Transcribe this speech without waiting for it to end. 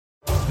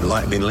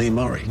like me, Lee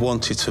Murray,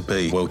 wanted to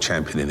be world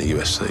champion in the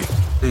UFC.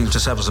 He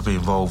just happens to be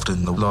involved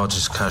in the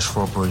largest cash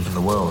robbery in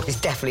the world. He's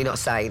definitely not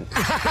sane.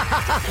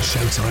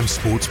 Showtime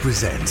Sports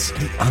presents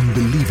the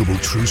unbelievable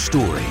true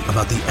story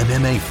about the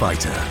MMA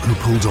fighter who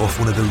pulled off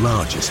one of the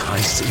largest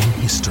heists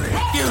in history.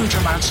 Huge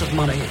amounts of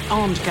money,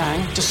 armed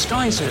gang,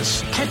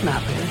 disguises,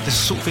 kidnapping. This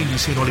is the sort of thing you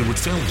see in Hollywood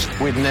films.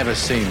 We'd never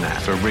seen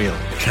that for real.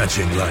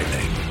 Catching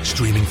Lightning,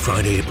 streaming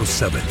Friday, April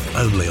 7th,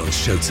 only on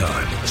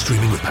Showtime,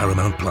 streaming with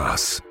Paramount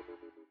Plus.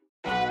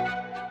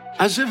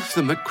 As if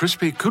the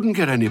McCrispy couldn't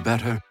get any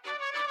better,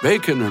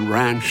 Bacon and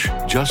Ranch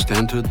just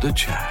entered the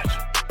chat.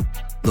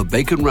 The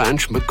Bacon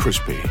Ranch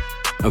McCrispy,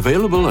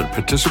 available at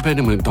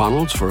participating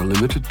McDonald's for a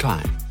limited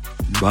time.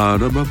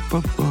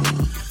 Ba-da-ba-ba-ba.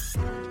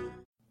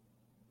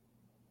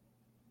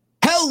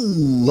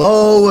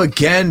 Hello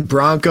again,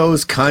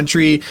 Broncos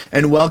country,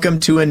 and welcome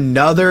to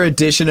another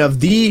edition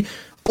of the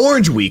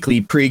Orange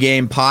Weekly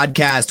pregame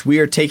podcast. We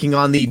are taking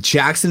on the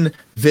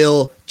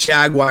Jacksonville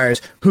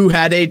Jaguars, who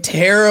had a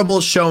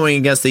terrible showing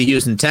against the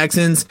Houston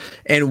Texans,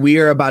 and we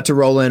are about to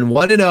roll in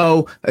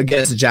 1-0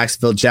 against the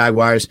Jacksonville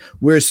Jaguars.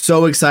 We're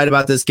so excited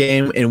about this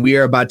game, and we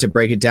are about to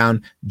break it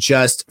down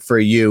just for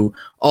you.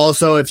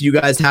 Also, if you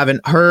guys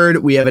haven't heard,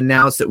 we have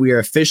announced that we are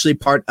officially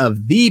part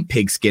of the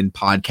Pigskin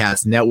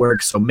Podcast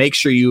Network, so make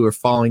sure you are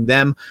following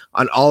them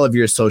on all of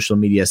your social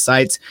media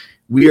sites.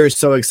 We are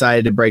so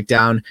excited to break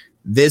down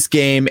this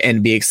game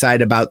and be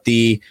excited about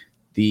the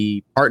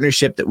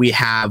partnership that we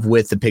have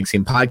with the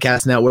Pigskin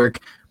Podcast Network.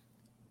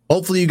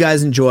 Hopefully you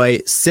guys enjoy,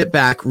 sit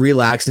back,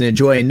 relax, and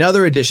enjoy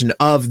another edition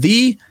of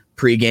the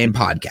Pregame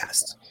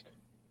Podcast.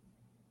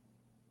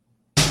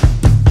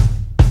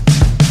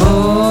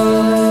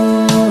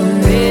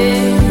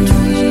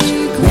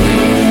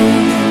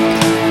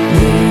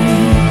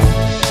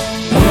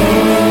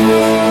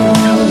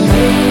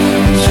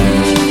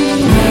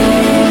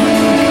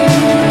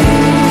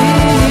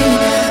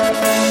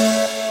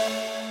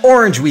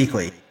 Orange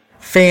Weekly,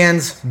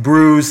 fans,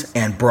 brews,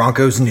 and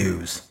Broncos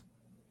news.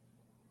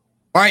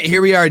 All right,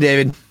 here we are,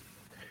 David.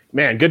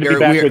 Man, good to be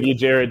back with you,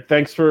 Jared.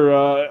 Thanks for.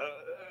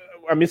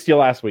 I missed you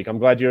last week. I'm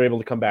glad you're able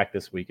to come back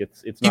this week.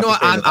 It's not. You know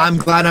what? I'm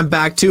glad I'm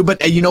back too.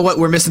 But you know what?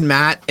 We're missing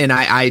Matt, and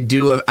I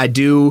do.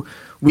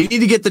 We need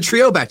to get the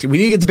trio back. We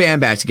need to get the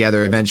band back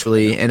together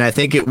eventually, and I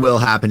think it will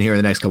happen here in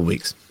the next couple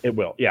weeks. It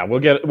will. Yeah, we'll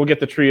get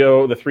the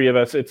trio, the three of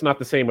us. It's not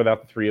the same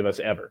without the three of us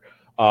ever.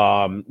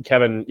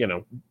 Kevin,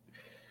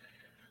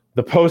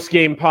 the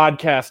post-game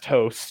podcast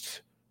host,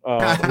 who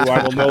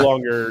I will no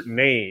longer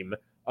name,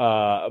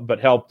 but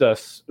helped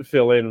us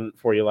fill in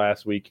for you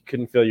last week.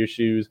 Couldn't fill your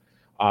shoes.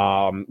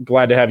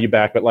 Glad to have you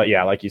back. But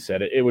like you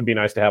said, it would be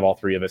nice to have all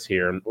three of us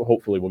here, and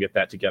hopefully we'll get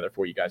that together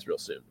for you guys real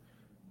soon.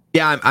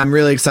 Yeah, I'm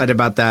really excited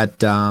about that.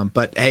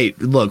 But hey,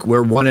 look,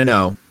 we're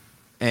 1-0.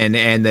 And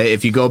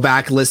if you go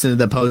back, listen to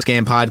the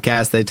post-game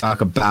podcast, they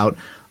talk about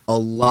a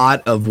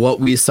lot of what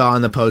we saw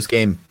in the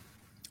post-game,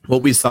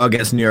 what we saw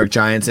against the New York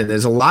Giants, and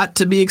there's a lot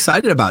to be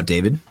excited about,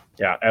 David.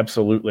 Yeah,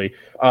 absolutely.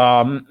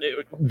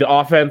 The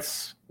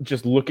offense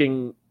just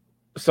looking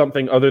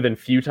something other than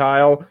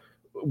futile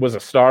was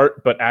a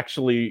start, but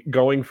actually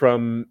going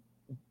from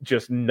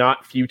just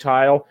not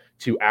futile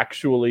to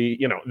actually,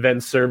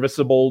 then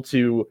serviceable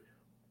to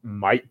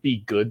might be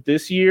good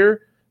this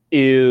year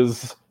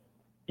is,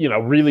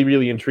 really,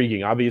 really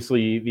intriguing.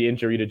 Obviously, the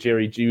injury to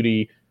Jerry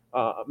Jeudy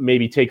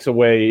maybe takes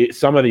away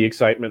some of the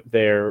excitement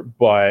there,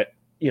 but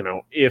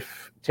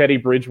if Teddy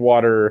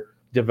Bridgewater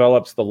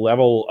develops the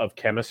level of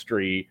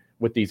chemistry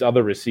with these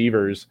other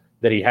receivers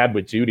that he had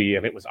with Jeudy,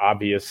 and it was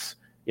obvious,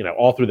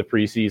 all through the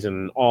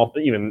preseason,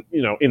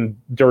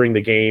 during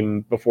the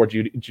game before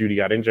Jeudy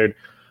got injured,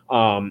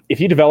 if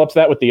he develops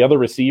that with the other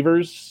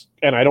receivers,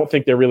 and I don't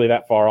think they're really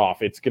that far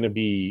off, it could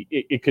be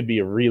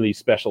a really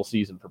special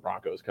season for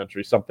Broncos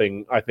country.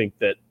 Something I think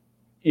that,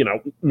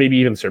 maybe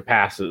even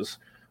surpasses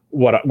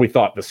what we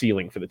thought the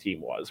ceiling for the team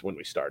was when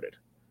we started.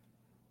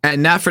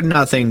 And not for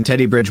nothing,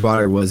 Teddy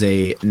Bridgewater was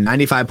a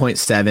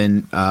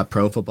 95.7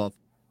 Pro Football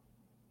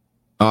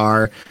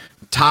star,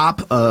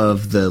 top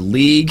of the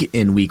league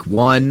in week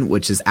 1,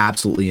 which is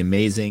absolutely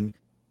amazing.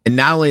 And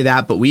not only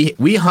that, but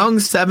we hung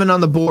 7 on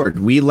the board.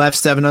 We left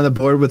 7 on the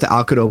board with the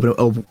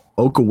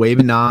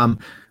Okawabanam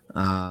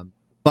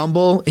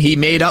fumble. He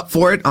made up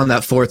for it on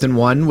that 4th and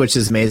 1, which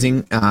is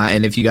amazing.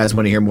 And if you guys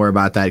want to hear more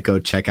about that, go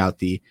check out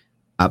the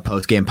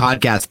post-game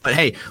podcast. But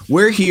hey,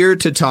 we're here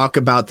to talk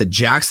about the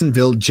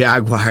Jacksonville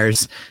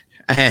Jaguars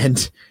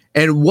and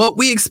what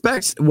we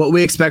expect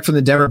from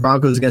the Denver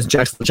Broncos against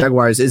Jacksonville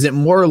Jaguars. Is it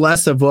more or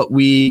less of what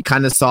we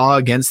kind of saw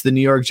against the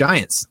New York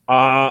Giants?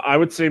 I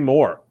would say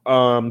more,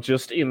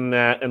 just in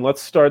that. And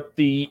let's start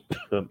the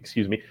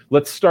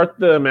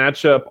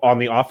matchup on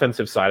the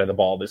offensive side of the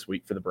ball this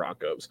week for the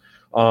Broncos.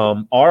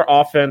 Our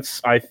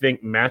offense, I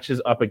think,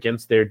 matches up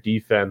against their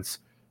defense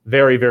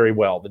very, very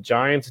well. The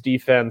Giants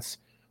defense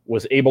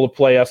was able to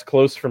play us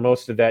close for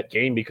most of that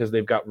game because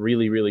they've got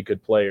really, really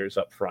good players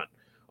up front.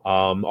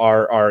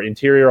 Our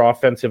interior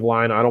offensive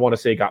line, I don't want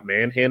to say got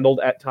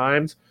manhandled at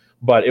times,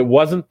 but it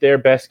wasn't their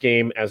best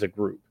game as a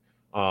group.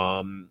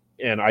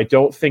 And I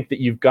don't think that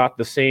you've got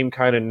the same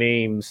kind of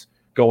names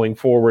going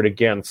forward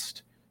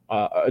against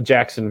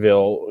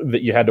Jacksonville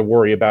that you had to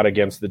worry about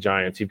against the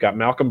Giants. You've got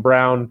Malcolm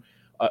Brown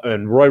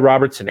and Roy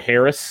Robertson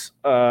Harris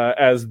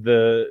as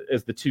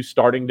the two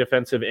starting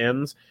defensive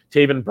ends.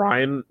 Taven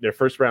Bryan, their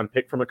first round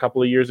pick from a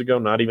couple of years ago,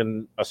 not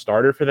even a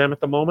starter for them at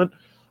the moment.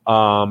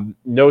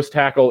 Nose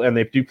tackle, and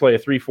they do play a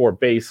 3-4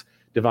 base,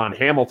 Devon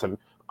Hamilton.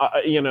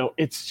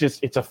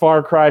 It's a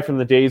far cry from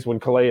the days when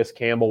Calais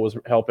Campbell was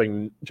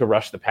helping to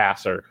rush the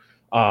passer,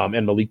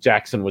 and Malik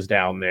Jackson was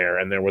down there,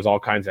 and there was all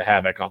kinds of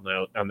havoc on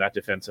that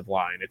defensive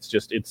line.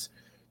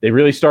 They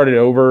really started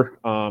over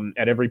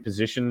at every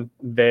position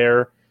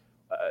there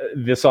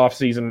this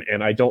offseason,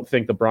 and I don't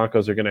think the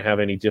Broncos are going to have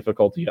any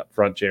difficulty up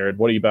front. Jared,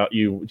 what about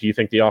you? Do you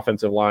think the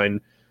offensive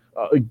line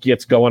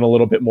gets going a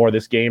little bit more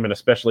this game, and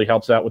especially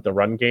helps out with the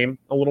run game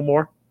a little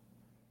more?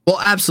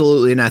 Well,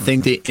 absolutely, and I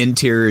think the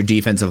interior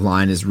defensive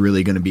line is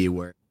really going to be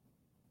where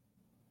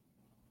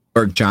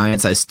New York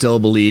Giants, I still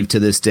believe to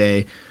this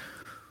day,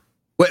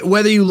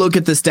 whether you look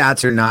at the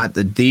stats or not,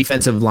 the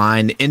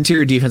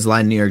interior defensive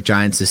line New York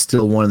Giants is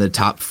still one of the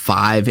top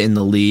 5 in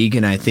the league,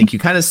 and I think you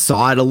kind of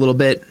saw it a little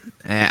bit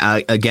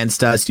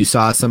against us. You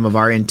saw some of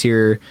our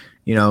interior,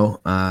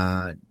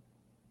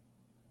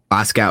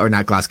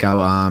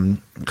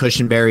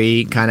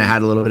 Cushenberry kind of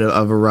had a little bit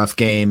of a rough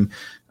game.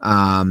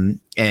 And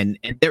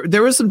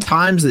there were some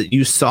times that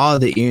you saw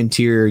the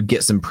interior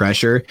get some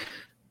pressure.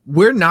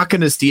 We're not going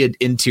to see an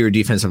interior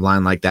defensive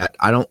line like that.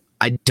 I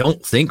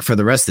don't think for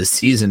the rest of the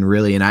season,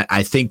 really. And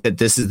I think that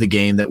this is the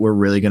game that we're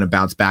really going to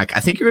bounce back. I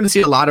think you're going to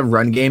see a lot of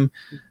run game.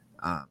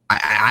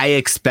 I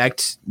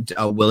expect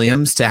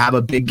Williams to have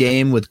a big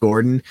game with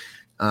Gordon.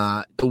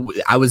 I'm not going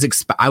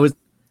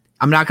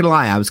to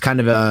lie. I was kind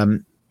of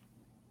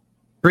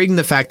intrigued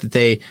the fact that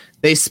they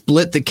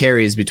split the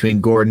carries between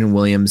Gordon and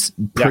Williams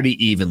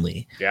pretty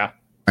evenly. Yeah.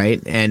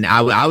 Right. And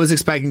I was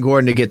expecting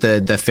Gordon to get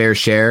the fair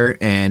share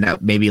and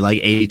maybe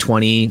like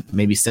 80-20,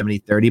 maybe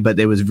 70-30, but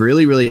there was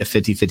really, really a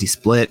 50-50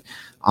 split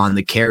on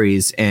the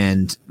carries.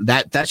 And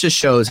that just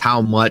shows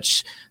how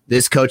much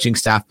this coaching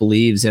staff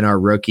believes in our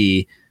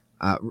rookie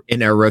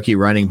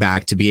running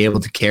back to be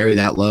able to carry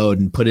that load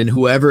and put in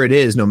whoever it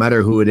is, no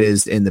matter who it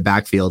is in the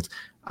backfield,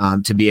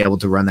 to be able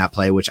to run that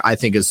play, which I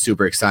think is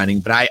super exciting.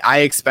 But I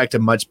expect a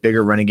much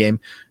bigger running game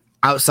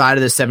outside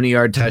of the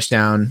 70-yard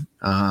touchdown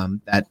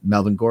that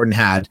Melvin Gordon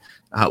had.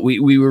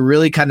 We were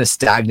really kind of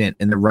stagnant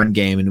in the run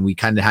game, and we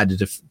kind of had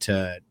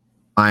to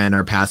rely on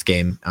our pass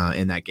game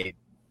in that game.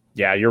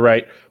 Yeah, you're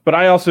right. But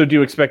I also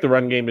do expect the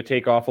run game to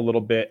take off a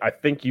little bit. I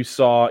think you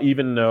saw,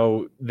 even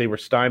though they were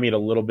stymied a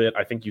little bit,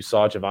 I think you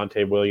saw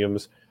Javonte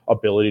Williams'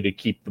 ability to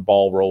keep the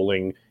ball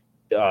rolling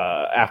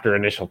after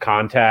initial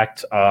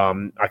contact.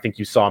 I think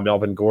you saw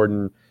Melvin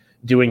Gordon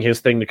doing his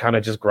thing to kind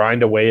of just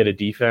grind away at a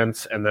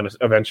defense and then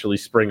eventually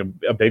spring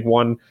a big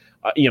one.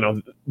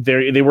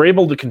 They were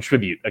able to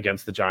contribute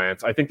against the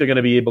Giants. I think they're going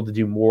to be able to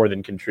do more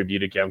than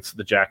contribute against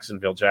the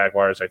Jacksonville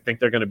Jaguars. I think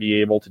they're going to be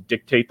able to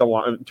dictate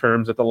the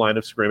terms at the line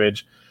of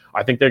scrimmage.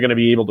 I think they're going to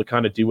be able to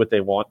kind of do what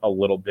they want a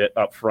little bit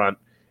up front,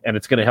 and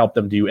it's going to help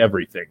them do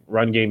everything,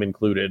 run game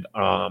included.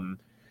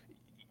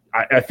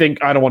 I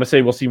think, I don't want to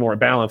say we'll see more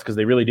balance, because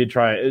they really did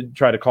try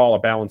to call a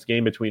balanced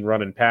game between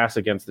run and pass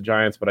against the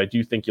Giants, but I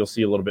do think you'll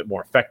see a little bit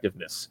more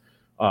effectiveness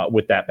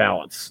with that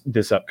balance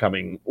this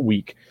upcoming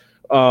week.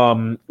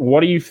 What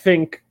do you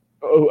think?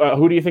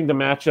 Who do you think the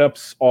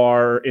matchups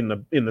are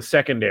in the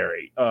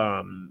secondary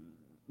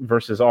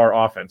versus our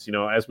offense?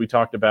 As we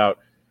talked about,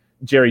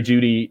 Jerry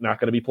Jeudy not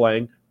going to be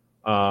playing,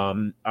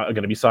 going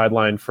to be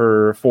sidelined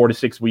for 4 to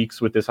 6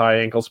 weeks with this high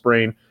ankle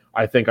sprain.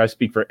 I think I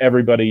speak for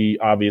everybody,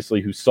 obviously,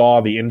 who saw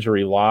the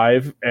injury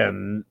live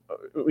and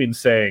in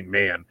saying,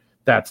 man,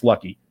 that's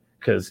lucky,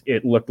 because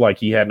it looked like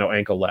he had no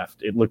ankle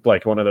left. It looked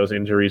like one of those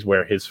injuries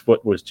where his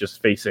foot was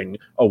just facing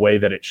a way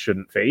that it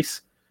shouldn't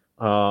face.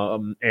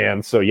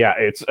 And so, yeah,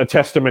 it's a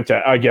testament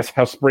to, I guess,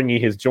 how springy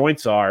his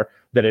joints are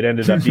that it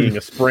ended up being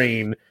a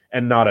sprain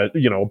and not a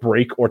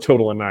break or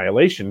total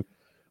annihilation.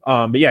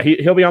 But yeah,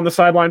 he'll be on the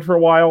sideline for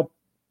a while.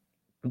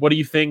 What do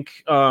you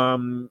think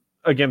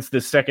against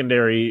this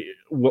secondary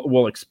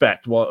we'll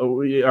expect?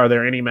 Well, are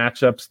there any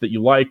matchups that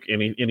you like?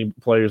 Any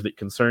players that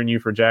concern you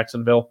for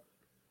Jacksonville?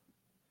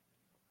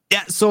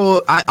 Yeah,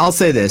 so I'll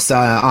say this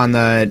on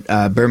the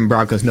Bourbon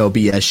Broncos No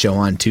BS show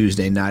on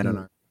Tuesday night on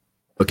our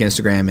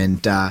Instagram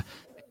and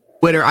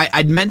Twitter.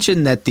 I'd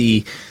mentioned that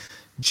the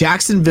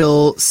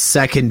Jacksonville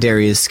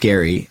secondary is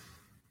scary,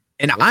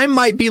 and I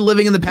might be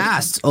living in the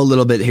past a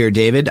little bit here,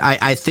 David.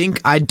 I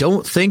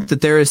don't think that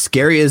they're as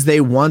scary as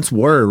they once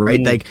were, right?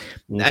 Like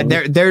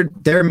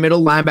they're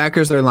middle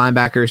linebackers, their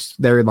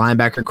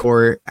linebacker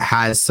core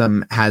has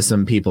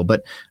some people,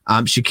 but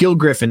Shaquille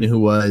Griffin, who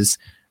was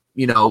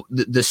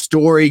the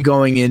story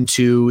going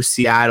into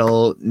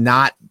Seattle,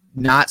 not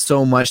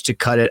so much to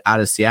cut it out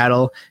of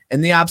Seattle.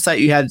 And the opposite,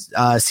 you had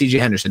CJ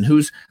Henderson,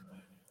 who's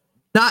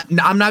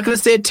I'm not going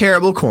to say a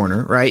terrible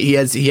corner, right? He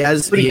has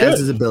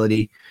his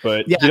ability,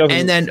 but yeah,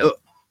 and then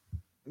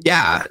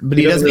but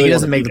he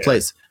doesn't make the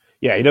plays.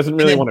 Yeah, he doesn't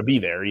really want to be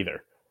there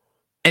either.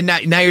 And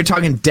now you're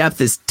talking depth.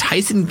 Is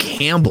Tyson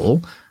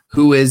Campbell,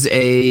 who is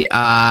a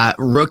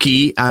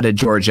rookie out of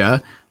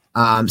Georgia,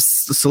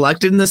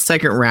 selected in the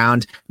second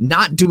round,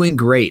 not doing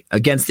great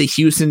against the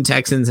Houston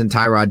Texans and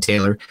Tyrod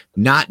Taylor,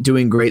 not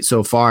doing great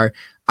so far.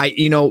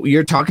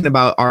 You're talking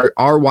about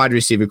our wide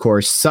receiver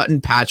core,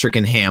 Sutton, Patrick,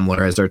 and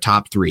Hamler as our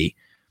top three.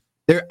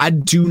 I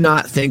do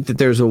not think that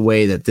there's a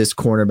way that this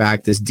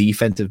cornerback, this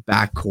defensive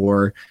back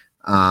core,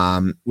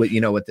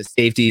 with the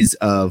safeties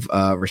of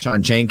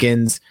Rashawn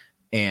Jenkins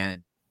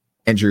and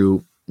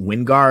Andrew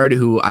Wingard,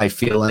 who I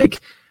feel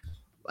like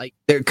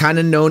they're kind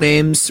of no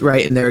names,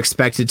 right? And they're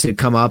expected to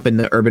come up in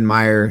the Urban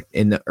Meyer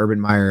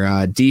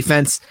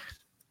defense.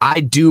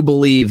 I do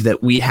believe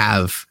that we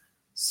have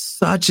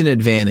such an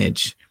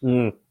advantage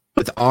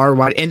with our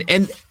wide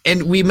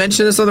and we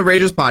mentioned this on the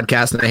Ragers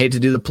podcast, and I hate to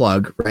do the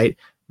plug, right?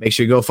 Make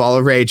sure you go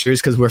follow Ragers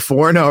because we're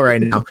 4-0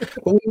 right now.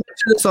 But we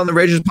mentioned this on the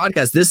Ragers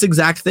podcast, this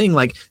exact thing.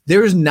 Like,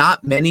 there's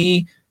not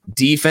many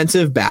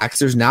defensive backs.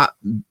 There's not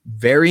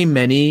very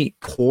many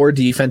core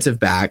defensive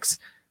backs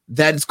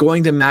that's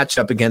going to match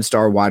up against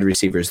our wide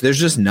receivers. There's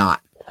just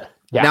not.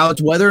 Yeah. Now,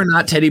 it's whether or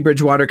not Teddy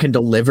Bridgewater can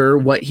deliver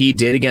what he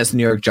did against the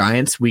New York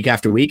Giants week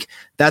after week.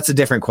 That's a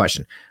different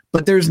question.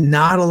 But there's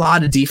not a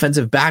lot of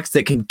defensive backs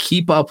that can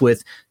keep up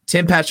with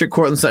Tim Patrick,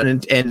 Cortland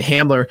Sutton, and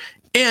Hamler.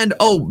 And,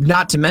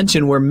 not to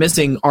mention, we're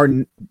missing our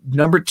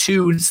number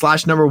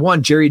 2/number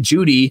 1, Jerry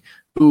Jeudy,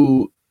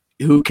 who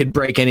could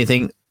break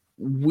anything.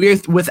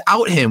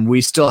 Without him,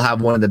 we still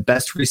have one of the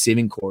best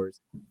receiving cores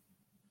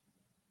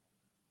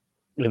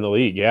in the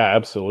league. Yeah,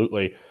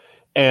 absolutely.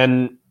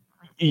 And,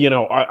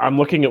 I'm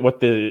looking at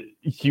what the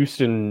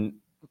Houston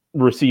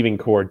receiving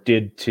core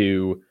did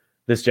to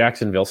this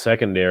Jacksonville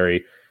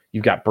secondary.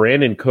 You've got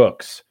Brandon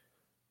Cooks,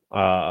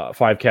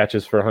 5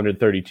 catches for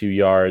 132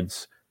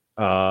 yards.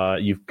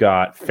 You've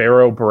got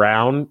Pharaoh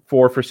Brown,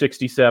 4 for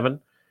 67.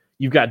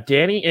 You've got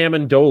Danny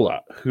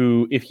Amendola,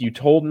 who, if you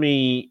told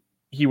me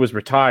he was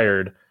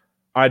retired,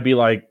 I'd be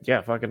like,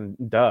 yeah, fucking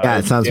duh. Yeah,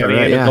 it sounds Danny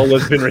right.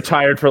 Amendola's been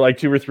retired for like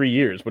 2 or 3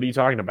 years. What are you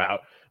talking about?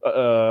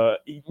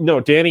 No,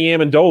 Danny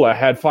Amendola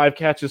had 5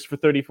 catches for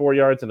 34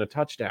 yards and a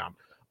touchdown.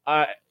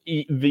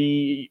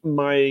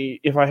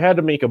 If I had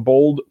to make a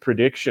bold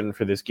prediction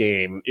for this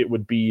game, it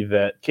would be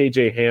that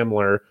KJ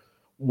Hamler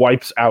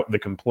wipes out the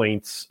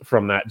complaints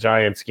from that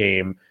Giants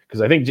game, because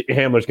I think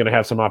Hamler's going to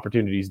have some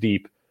opportunities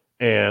deep,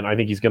 and I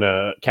think he's going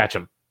to catch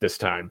them this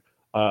time.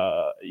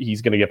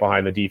 He's going to get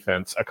behind the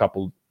defense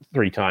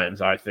 3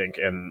 times, I think,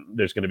 and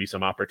there's going to be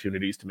some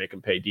opportunities to make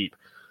him pay deep.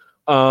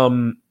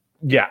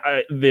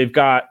 They've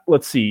got,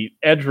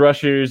 edge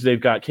rushers. They've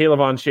got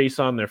Kayvon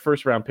Chason, their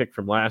first round pick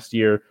from last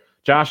year.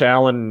 Josh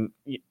Allen,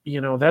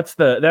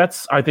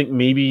 that's I think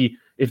maybe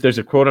if there's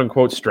a quote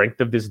unquote strength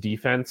of this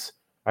defense,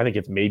 I think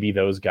it's maybe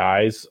those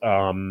guys.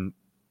 But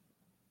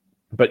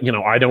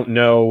I don't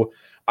know.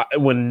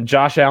 When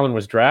Josh Allen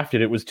was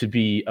drafted, it was to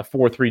be a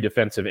 4-3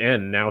 defensive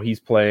end. Now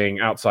he's playing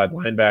outside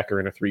linebacker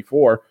in a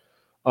 3-4.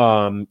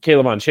 Kayvon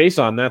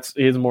Chason, that's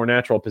his more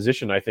natural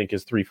position, I think,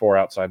 is 3-4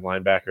 outside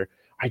linebacker.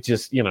 I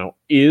just,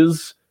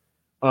 is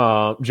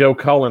Joe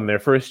Cullen, their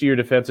first-year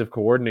defensive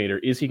coordinator,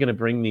 is he going to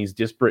bring these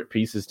disparate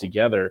pieces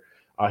together?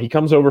 He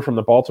comes over from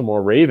the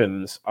Baltimore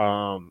Ravens.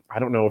 I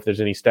don't know if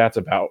there's any stats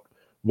about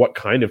what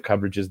kind of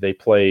coverages they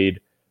played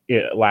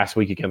last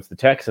week against the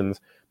Texans,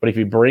 but if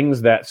he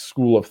brings that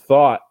school of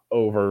thought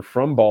over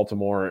from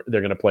Baltimore,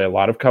 they're going to play a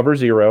lot of cover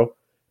zero.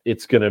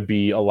 It's going to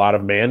be a lot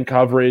of man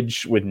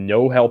coverage with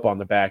no help on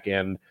the back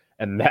end.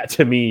 And that,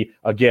 to me,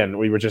 again,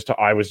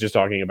 I was just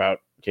talking about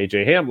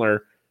KJ Hamler.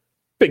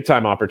 Big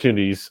time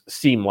opportunities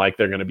seem like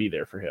they're going to be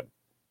there for him.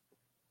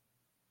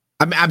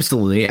 I mean,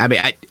 absolutely. I mean,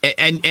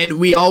 and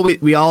we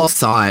all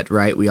saw it,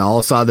 right? We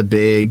all saw the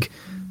big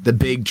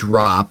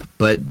drop.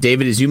 But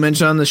David, as you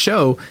mentioned on the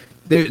show,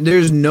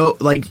 there's no,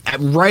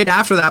 right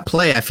after that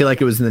play, I feel like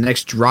it was in the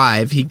next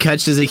drive, he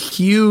catches a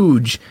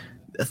huge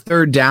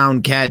 3rd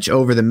down catch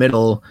over the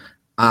middle,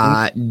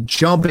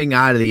 jumping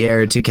out of the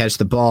air to catch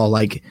the ball.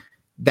 Like,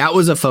 that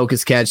was a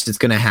focus catch that's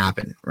going to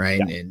happen,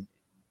 right? Yeah. And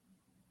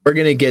we're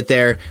going to get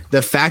there.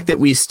 The fact that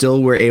we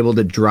still were able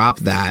to drop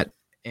that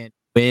and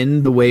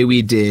win the way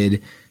we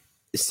did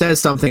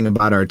says something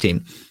about our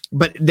team.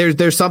 But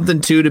there's something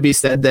too to be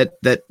said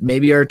that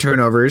maybe our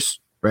turnovers,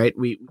 right?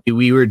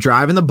 We were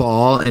driving the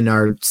ball and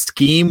our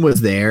scheme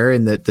was there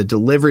and that the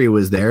delivery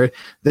was there.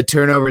 The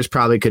turnovers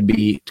probably could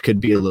be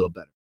a little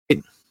better.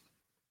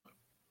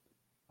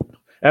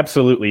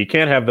 Absolutely. You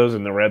can't have those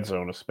in the red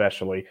zone,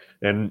 especially.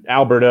 And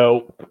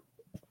Alberto,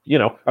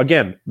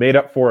 again, made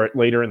up for it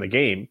later in the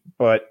game,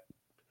 but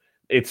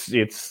it's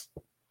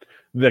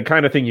the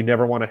kind of thing you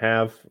never want to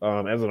have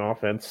as an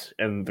offense,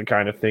 and the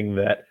kind of thing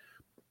that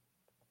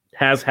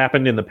has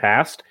happened in the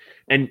past.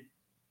 And,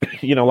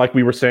 like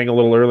we were saying a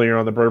little earlier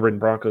on the Bourbon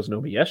Broncos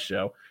No BS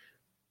show,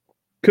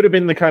 could have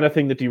been the kind of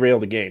thing that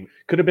derailed a game.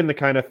 Could have been the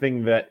kind of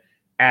thing that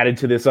added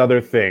to this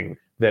other thing,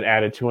 that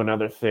added to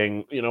another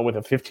thing, with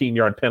a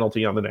 15-yard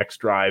penalty on the next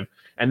drive.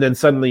 And then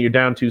suddenly you're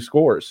down 2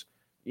 scores.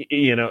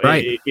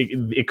 Right.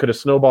 It could have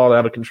snowballed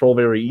out of control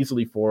very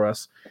easily for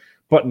us.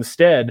 But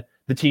instead,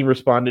 the team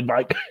responded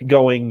by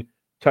going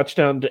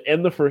touchdown to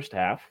end the first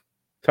half,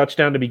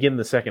 touchdown to begin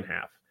the second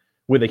half,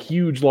 with a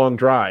huge long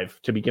drive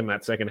to begin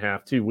that second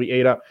half too. We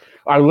ate up.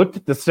 I looked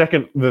at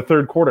the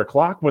third quarter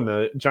clock when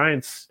the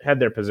Giants had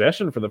their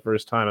possession for the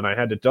first time, and I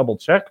had to double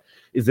check.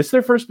 Is this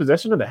their first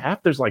possession of the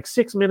half? There's like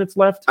 6 minutes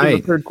left in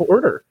the third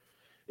quarter.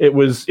 It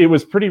was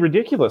pretty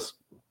ridiculous.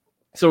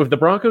 So if the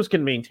Broncos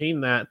can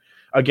maintain that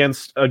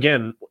against,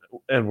 again,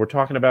 and we're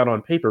talking about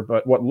on paper,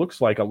 but what looks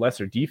like a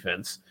lesser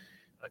defense,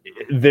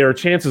 their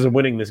chances of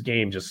winning this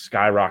game just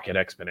skyrocket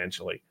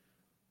exponentially.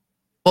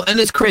 Well, and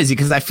it's crazy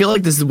because I feel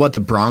like this is what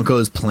the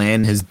Broncos'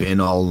 plan has been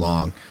all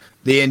along.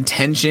 The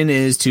intention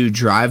is to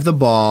drive the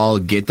ball,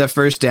 get the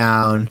first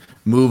down,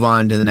 move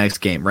on to the next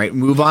game, right?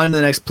 Move on to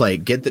the next play,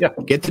 get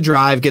the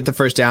drive, get the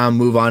first down,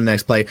 move on to the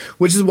next play,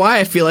 which is why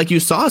I feel like you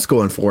saw us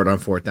going forward on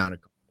fourth down.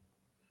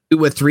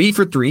 With 3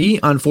 for 3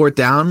 on fourth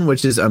down,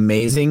 which is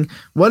amazing.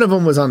 One of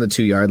them was on the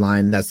 2-yard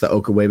line. That's the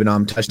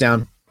Okawebanam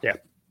touchdown. Yeah.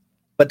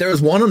 But there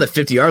was one on the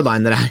 50-yard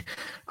line that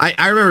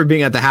I remember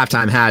being at the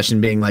halftime hash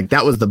and being like,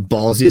 that was the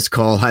ballsiest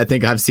call I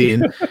think I've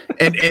seen.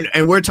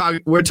 and we're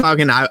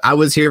talking. I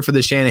was here for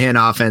the Shanahan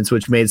offense,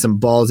 which made some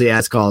ballsy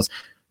ass calls.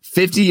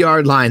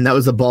 50-yard line, that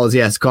was the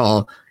ballsy ass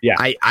call. Yeah.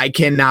 I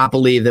cannot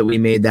believe that we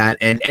made that.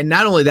 And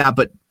not only that,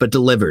 but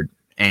delivered.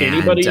 And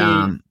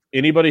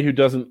anybody who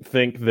doesn't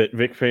think that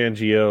Vic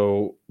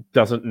Fangio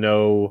doesn't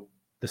know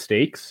the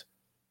stakes,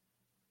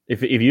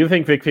 if you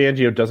think Vic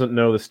Fangio doesn't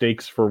know the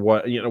stakes for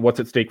what's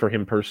at stake for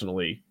him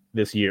personally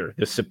this year,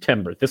 this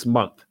September, this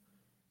month,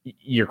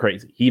 you're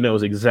crazy. He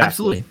knows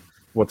exactly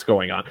what's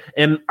going on.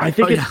 And I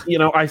think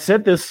I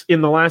said this in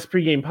the last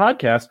pregame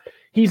podcast.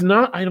 He's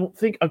not, I don't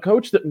think, a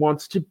coach that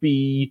wants to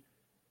be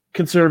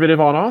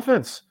conservative on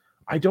offense.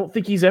 I don't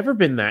think he's ever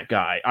been that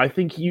guy. I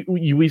think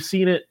we've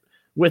seen it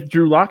with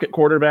Drew Lock at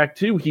quarterback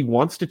too. He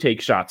wants to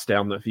take shots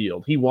down the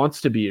field. He wants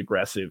to be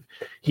aggressive.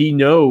 He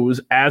knows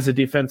as a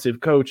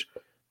defensive coach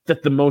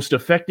that the most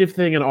effective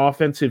thing an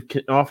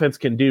offense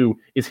can do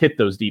is hit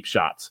those deep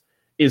shots,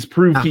 is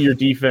prove to your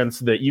defense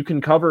that you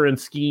can cover and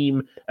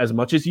scheme as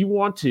much as you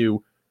want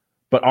to,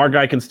 but our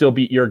guy can still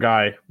beat your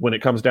guy when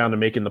it comes down to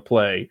making the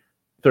play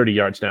 30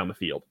 yards down the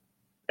field.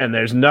 And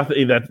there's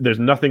nothing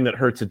that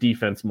hurts a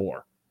defense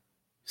more.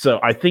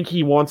 So I think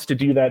he wants to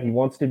do that. He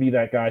wants to be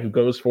that guy who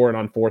goes for it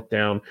on fourth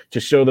down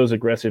to show those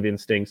aggressive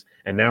instincts.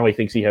 And now he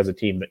thinks he has a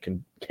team that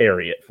can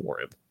carry it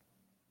for him.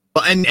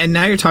 Well, and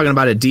now you're talking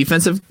about a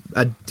defensive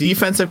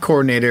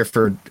coordinator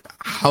for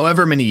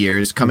however many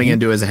years coming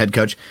into as a head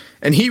coach.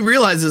 And he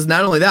realizes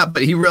not only that,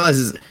 but he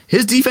realizes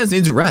his defense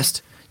needs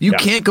rest. You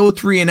can't go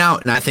 3 and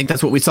out. And I think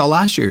that's what we saw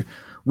last year.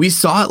 We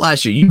saw it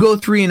last year. You go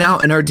 3 and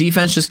out and our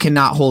defense just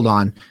cannot hold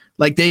on.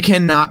 Like they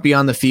cannot be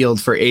on the field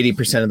for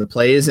 80% of the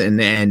plays.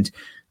 And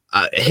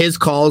his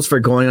calls for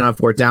going on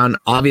fourth down,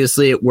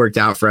 obviously it worked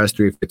out for us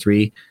 3 for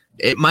 3.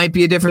 It might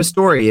be a different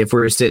story if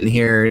we're sitting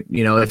here,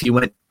 if you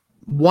went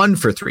 1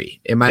 for 3,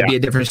 it might be a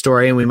different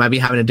story and we might be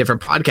having a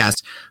different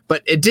podcast,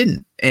 but it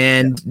didn't.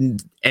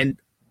 And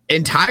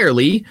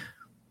entirely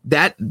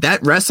that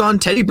rests on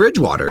Teddy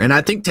Bridgewater. And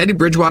I think Teddy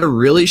Bridgewater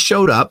really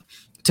showed up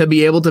to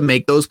be able to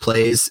make those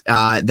plays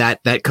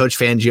that Coach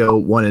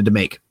Fangio wanted to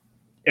make.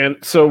 And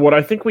so what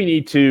I think we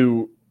need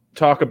to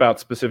talk about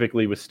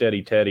specifically with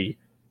Steady Teddy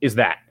is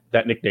that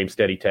nickname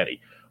Steady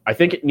Teddy. I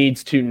think it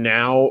needs to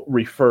now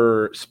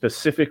refer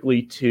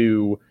specifically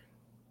to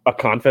a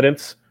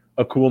confidence,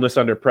 a coolness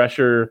under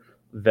pressure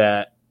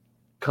that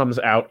comes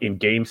out in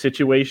game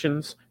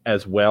situations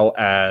as well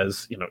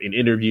as, in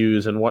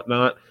interviews and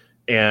whatnot.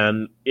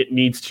 And it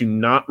needs to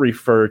not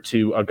refer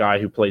to a guy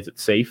who plays it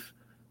safe,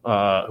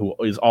 who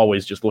is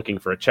always just looking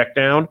for a check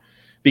down.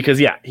 Because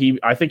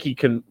I think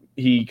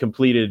he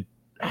completed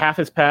half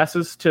his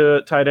passes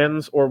to tight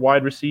ends or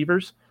wide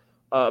receivers.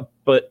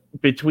 But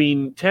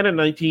between 10 and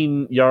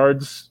 19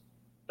 yards,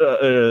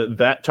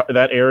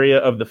 that area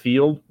of the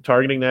field,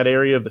 targeting that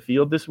area of the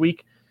field this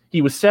week,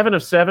 he was 7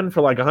 of 7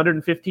 for like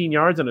 115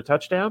 yards and a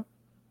touchdown.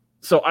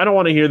 So I don't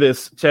want to hear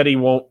this. Teddy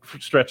won't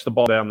stretch the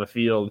ball down the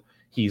field.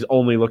 He's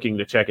only looking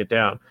to check it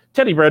down.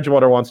 Teddy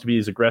Bridgewater wants to be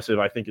as aggressive,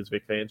 I think, as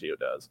Vic Fangio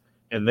does.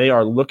 And they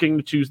are looking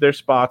to choose their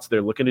spots.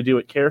 They're looking to do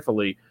it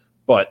carefully.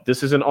 But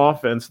this is an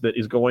offense that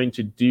is going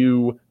to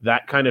do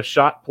that kind of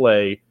shot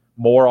play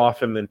more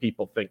often than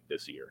people think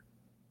this year.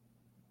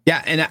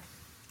 Yeah, and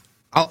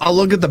I'll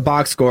look at the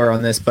box score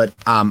on this, but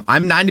I'm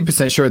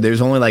 90% sure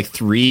there's only like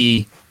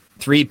three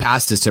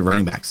passes to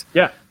running backs.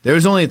 Yeah.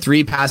 There's only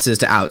 3 passes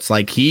to outs.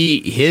 Like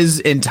his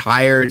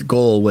entire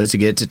goal was to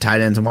get to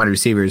tight ends and wide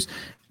receivers.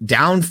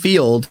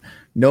 Downfield,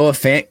 Noah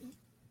Fant,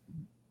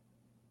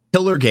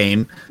 killer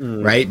game,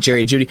 right?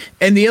 Jerry Jeudy.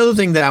 And the other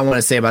thing that I want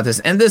to say about this,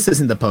 and this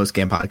isn't the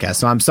post-game podcast,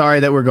 so I'm sorry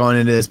that we're going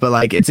into this, but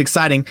like it's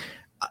exciting.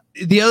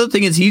 The other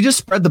thing is he just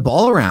spread the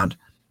ball around.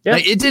 Yeah.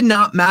 Like, it did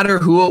not matter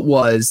who it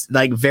was,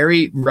 like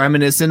very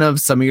reminiscent of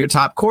some of your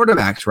top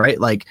quarterbacks, right?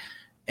 Like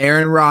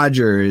Aaron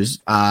Rodgers,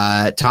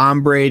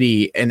 Tom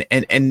Brady,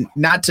 and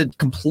not to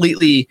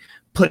completely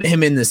put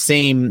him in the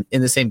same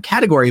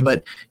category,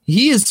 but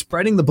he is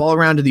spreading the ball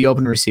around to the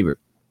open receiver.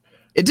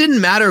 It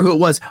didn't matter who it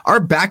was. Our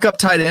backup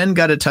tight end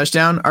got a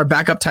touchdown. Our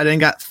backup tight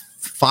end got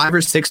 5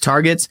 or 6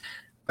 targets.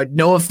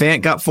 Noah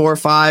Fant got 4 or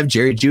 5.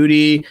 Jerry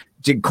Jeudy,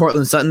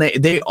 Cortland Sutton.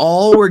 They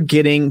all were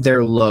getting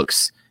their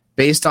looks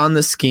based on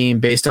the scheme,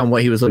 based on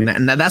what he was looking at.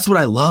 And that's what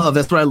I love.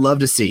 That's what I love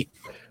to see.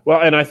 Well,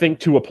 and I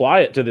think to apply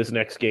it to this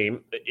next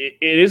game, it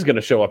is going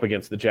to show up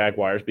against the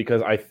Jaguars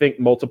because I think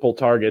multiple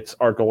targets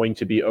are going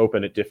to be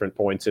open at different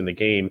points in the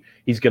game.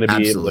 He's going to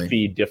be able to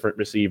feed different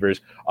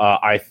receivers.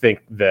 I think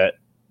that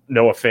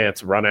Noah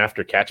Fant's run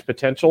after catch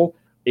potential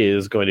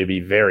is going to be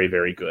very,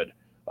 very good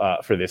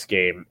for this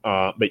game.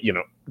 But,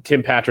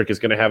 Tim Patrick is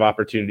going to have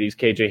opportunities.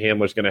 KJ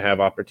Hamler's going to have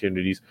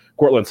opportunities.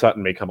 Cortland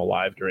Sutton may come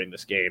alive during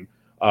this game.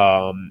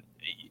 I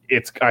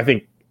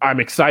think I'm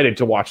excited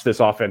to watch this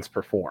offense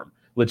perform.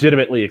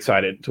 Legitimately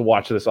excited to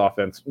watch this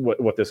offense,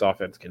 what this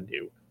offense can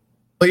do.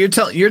 Well,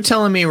 you're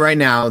telling me right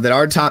now that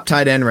our top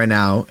tight end right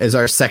now is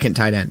our second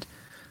tight end.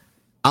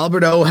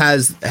 Alberto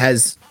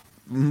has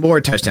more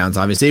touchdowns,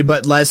 obviously,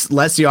 but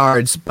less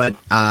yards. But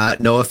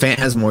Noah Fant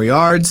has more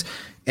yards,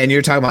 and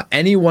you're talking about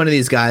any one of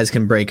these guys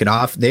can break it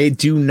off. They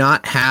do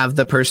not have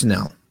the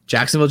personnel.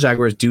 Jacksonville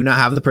Jaguars do not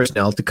have the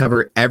personnel to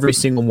cover every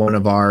single one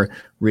of our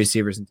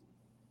receivers.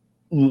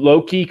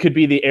 Low-key could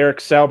be the Eric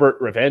Saubert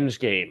revenge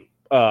game.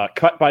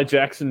 Cut by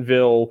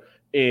Jacksonville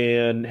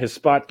and his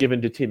spot given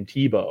to Tim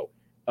Tebow,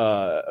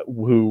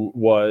 who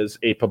was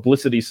a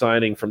publicity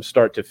signing from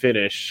start to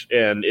finish,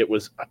 and it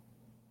was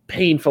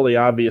painfully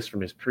obvious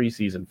from his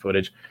preseason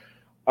footage.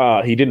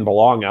 He didn't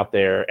belong out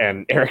there,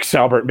 and Eric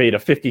Saubert made a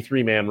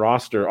 53-man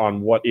roster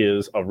on what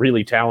is a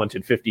really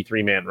talented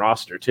 53-man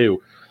roster,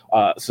 too.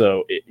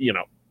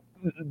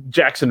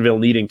 Jacksonville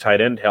needing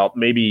tight end help.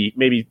 Maybe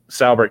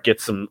Saubert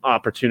gets some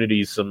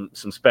opportunities, some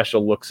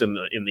special looks in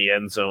the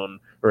end zone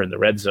or in the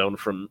red zone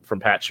from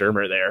Pat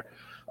Shurmur there.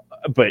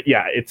 But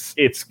yeah,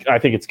 I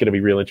think it's going to be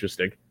real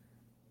interesting.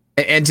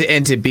 And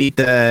to beat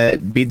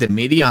the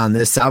media on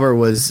this, Saubert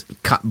was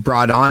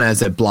brought on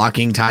as a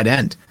blocking tight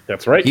end.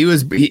 That's right. He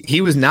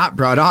was not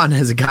brought on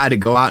as a guy to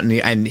go out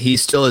and he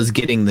still is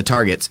getting the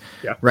targets.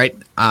 Yeah. Right.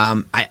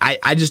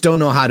 I just don't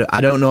know how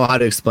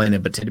to explain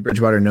it, but Teddy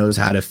Bridgewater knows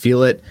how to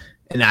feel it.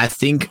 And I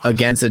think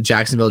against a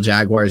Jacksonville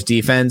Jaguars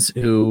defense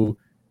who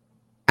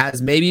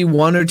has maybe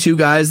 1 or 2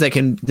 guys that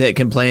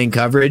can play in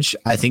coverage,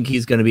 I think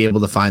he's going to be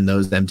able to find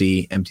those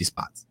empty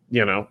spots.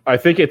 I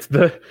think it's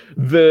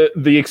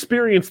the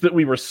experience that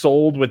we were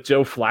sold with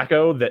Joe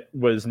Flacco that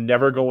was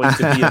never going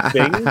to be a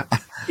thing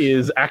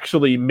is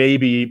actually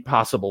maybe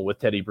possible with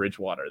Teddy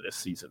Bridgewater this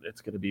season.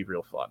 It's going to be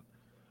real fun.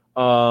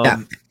 All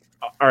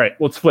right,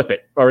 let's flip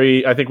it.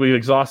 I think we've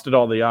exhausted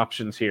all the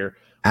options here.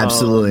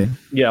 Absolutely.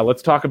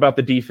 Let's talk about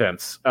the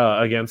defense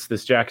against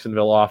this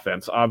Jacksonville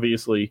offense.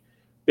 Obviously,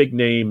 big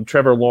name,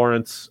 Trevor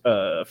Lawrence,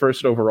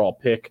 first overall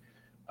pick,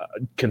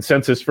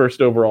 consensus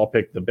first overall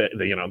pick,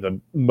 the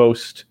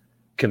most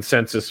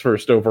consensus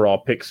first overall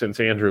pick since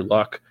Andrew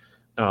Luck.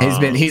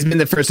 He's been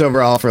the first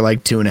overall for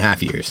like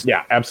 2.5 years.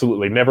 Yeah,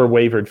 absolutely. Never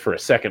wavered for a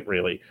second,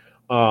 really.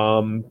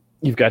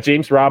 You've got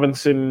James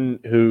Robinson,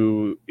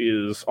 who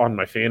is on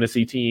my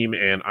fantasy team,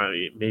 and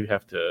I maybe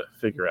have to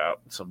figure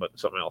out something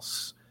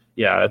else.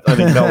 Yeah, I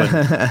think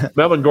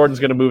Melvin Gordon's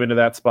going to move into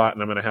that spot,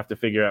 and I'm going to have to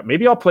figure out.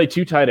 Maybe I'll play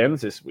 2 tight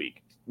ends this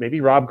week. Maybe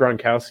Rob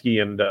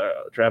Gronkowski and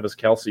Travis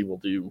Kelce will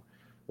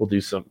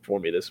do something for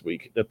me this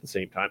week at the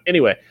same time.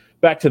 Anyway,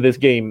 back to this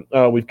game.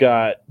 We've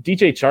got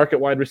DJ Chark at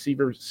wide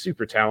receiver,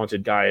 super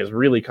talented guy, has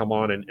really come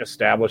on and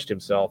established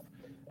himself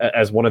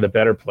as one of the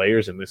better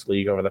players in this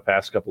league over the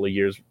past couple of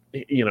years.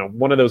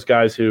 One of those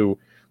guys who,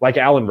 like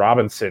Allen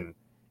Robinson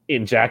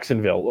in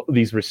Jacksonville,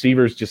 these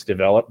receivers just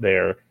develop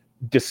there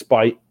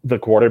despite the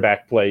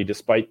quarterback play,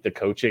 despite the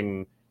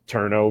coaching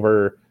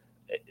turnover.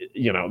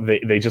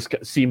 They just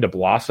seem to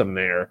blossom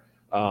there.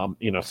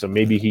 So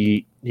maybe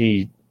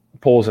he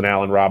pulls an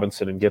Allen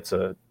Robinson and gets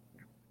a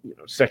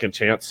second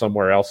chance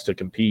somewhere else to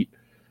compete.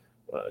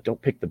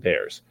 Don't pick the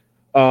Bears.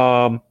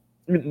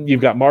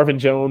 You've got Marvin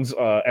Jones,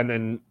 and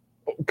then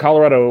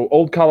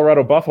old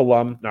Colorado Buff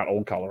alum, not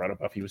old Colorado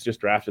Buff. He was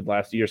just drafted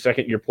last year,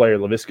 second-year player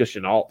Laviska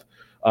Shenault,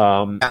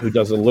 who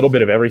does a little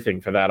bit of everything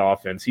for that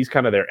offense. He's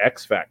kind of their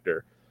X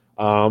factor.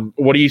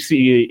 What do you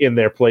see in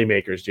their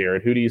playmakers,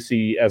 Jared? Who do you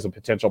see as a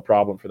potential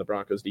problem for the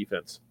Broncos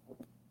defense?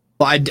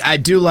 Well, I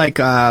do like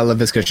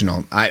Laviska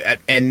Shenault.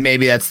 And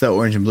maybe that's the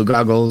orange and blue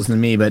goggles in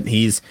me, but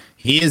he is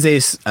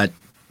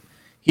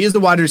the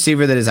wide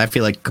receiver that is, I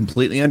feel like,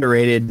 completely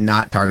underrated,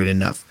 not targeted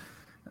enough.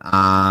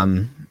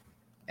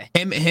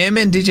 Him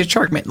and DJ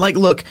Chark, man. Like,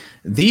 look,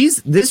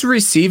 this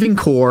receiving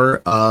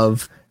core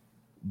of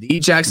the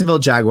Jacksonville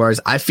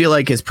Jaguars, I feel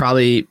like is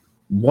probably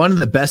one of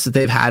the best that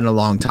they've had in a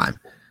long time.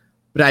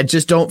 But I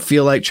just don't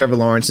feel like Trevor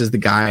Lawrence is the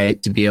guy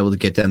to be able to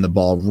get them the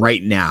ball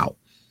right now.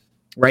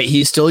 Right?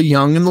 He's still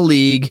young in the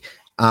league.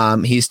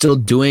 He's still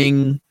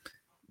doing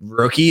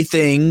rookie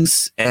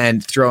things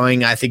and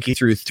throwing. I think he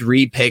threw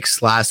 3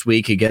 picks last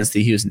week against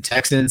the Houston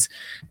Texans.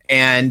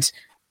 And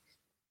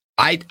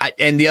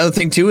and the other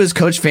thing too is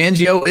Coach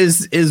Fangio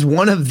is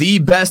one of the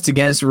best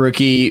against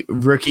rookie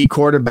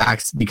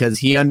quarterbacks because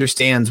he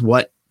understands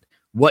what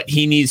what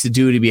he needs to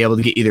do to be able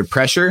to get either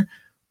pressure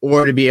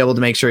or to be able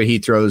to make sure he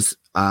throws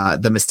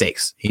the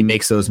mistakes. He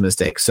makes those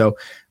mistakes. So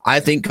I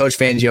think Coach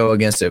Fangio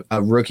against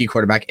a rookie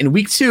quarterback in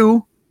week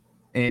 2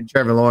 and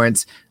Trevor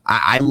Lawrence,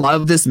 I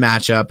love this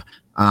matchup.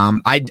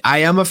 I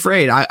am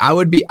afraid. I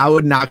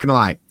would not gonna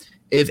lie.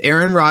 If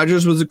Aaron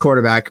Rodgers was a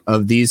quarterback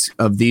of these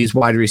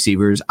wide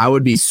receivers, I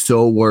would be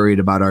so worried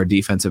about our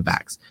defensive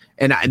backs.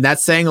 And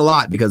that's saying a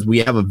lot because we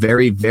have a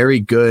very, very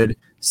good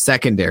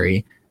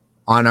secondary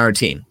on our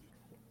team.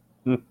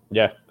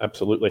 Yeah,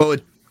 absolutely.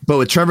 But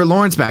with Trevor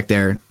Lawrence back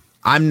there,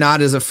 I'm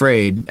not as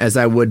afraid as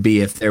I would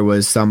be if there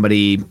was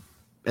somebody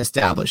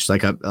established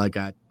like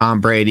a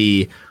Tom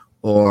Brady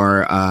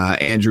or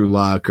Andrew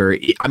Luck or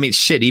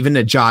even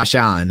a Josh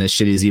Allen as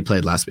shitty as he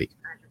played last week.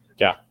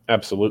 Yeah,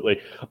 absolutely.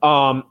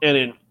 And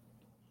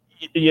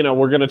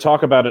we're going to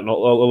talk about it in a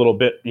little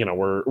bit.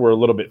 We're a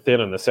little bit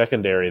thin in the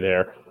secondary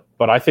there,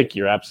 but I think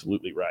you're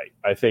absolutely right.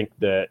 I think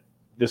that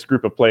this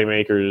group of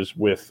playmakers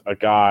with a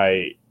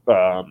guy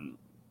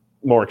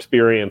more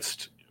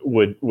experienced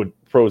would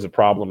pose a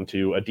problem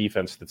to a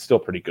defense that's still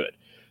pretty good,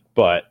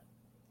 but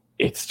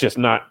it's just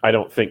not, I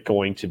don't think,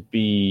 going to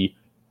be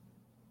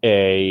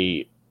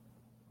a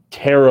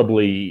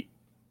terribly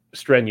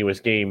strenuous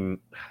game.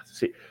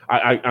 See,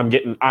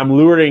 I'm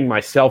luring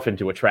myself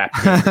into a trap.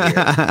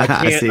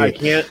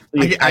 I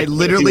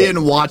literally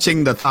am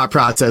watching the thought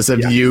process of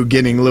you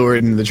getting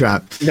lured into the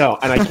trap. No,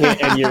 and I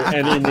can't.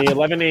 And in the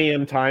 11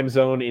 a.m. time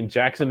zone in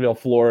Jacksonville,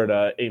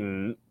 Florida,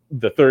 in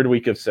the third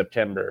week of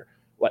September,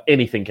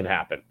 anything can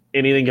happen.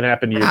 Anything can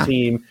happen to your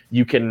team.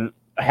 You can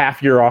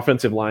half your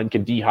offensive line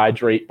can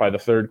dehydrate by the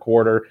third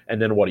quarter,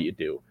 and then what do you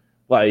do?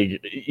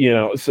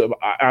 So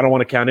I don't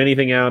want to count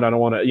anything out. I don't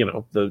want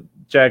to, the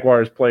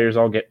Jaguars players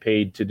all get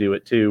paid to do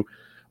it too.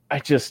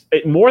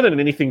 More than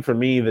anything for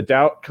me, the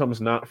doubt comes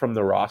not from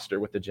the roster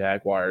with the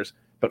Jaguars,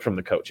 but from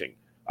the coaching.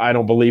 I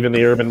don't believe in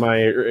the Urban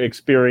Meyer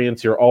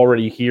experience. You're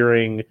already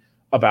hearing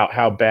about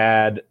how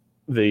bad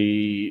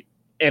the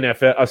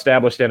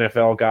established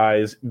NFL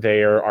guys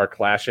there are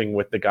clashing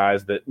with the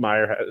guys that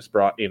Meyer has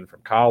brought in from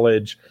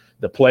college.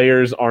 The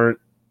players aren't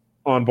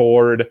on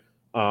board.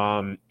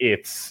 The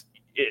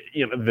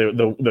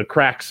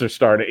cracks are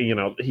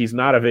starting. He's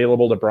not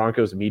available to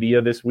Broncos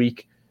media this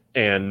week,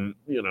 and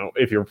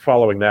if you're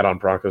following that on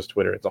Broncos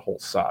Twitter, it's a whole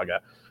saga.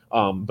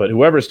 But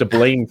whoever's to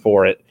blame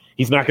for it,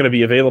 he's not going to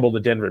be available to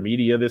Denver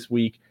media this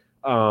week.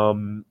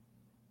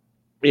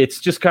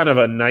 It's just kind of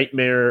a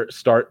nightmare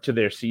start to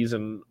their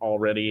season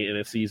already, in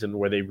a season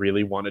where they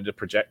really wanted to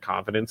project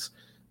confidence,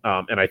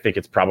 and I think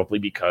it's probably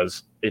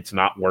because it's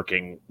not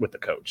working with the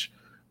coach.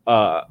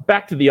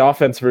 Back to the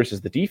offense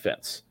versus the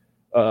defense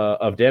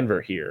of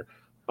Denver here.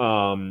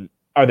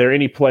 Are there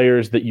any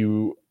players that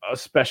you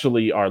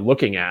especially are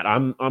looking at?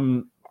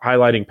 I'm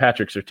highlighting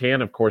Patrick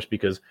Surtain, of course,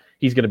 because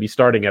he's going to be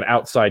starting at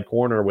outside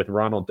corner with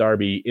Ronald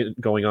Darby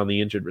going on the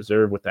injured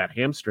reserve with that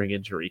hamstring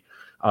injury.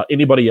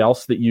 Anybody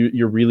else that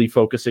you're really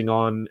focusing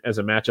on as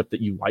a matchup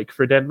that you like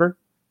for Denver?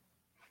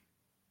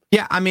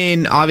 Yeah,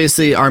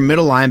 obviously our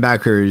middle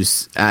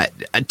linebackers,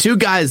 two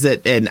guys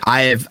that, and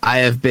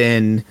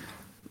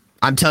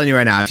I'm telling you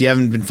right now, if you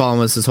haven't been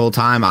following us this whole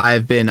time,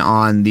 I've been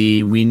on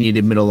we need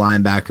a middle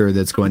linebacker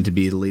that's going to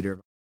be the leader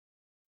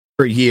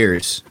for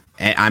years.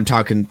 I'm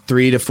talking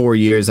 3 to 4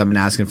 years. I've been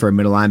asking for a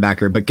middle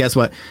linebacker, but guess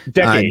what?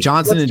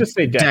 Johnson. Let's just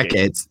say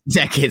decades.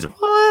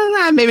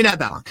 Well, maybe not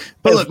that long.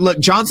 But look,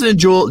 Johnson and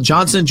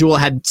Jewell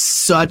had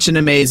such an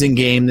amazing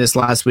game this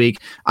last week.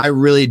 I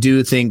really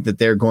do think that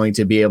they're going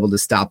to be able to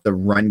stop the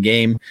run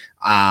game.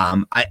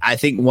 I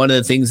think one of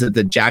the things that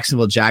the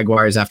Jacksonville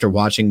Jaguars, after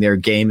watching their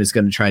game, is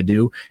going to try to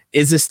do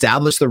is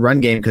establish the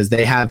run game, because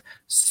they have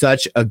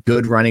such a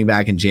good running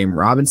back in James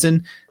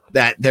Robinson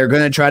that they're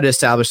going to try to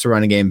establish the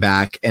running game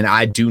back. And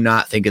I do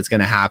not think it's going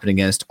to happen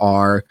against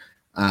our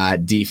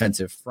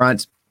defensive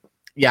front.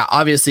 Yeah,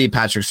 obviously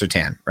Patrick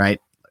Surtain,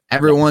 right?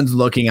 Everyone's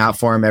looking out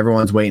for him.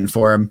 Everyone's waiting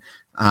for him.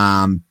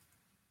 And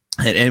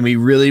we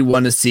really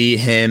want to see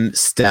him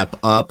step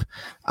up.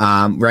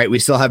 Right. We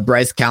still have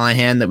Bryce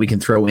Callahan that we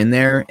can throw in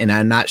there. And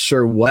I'm not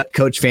sure what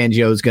Coach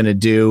Fangio is going to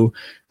do.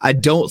 I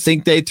don't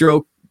think they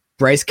throw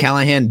Bryce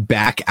Callahan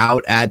back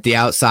out at the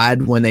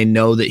outside when they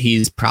know that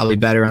he's probably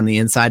better on the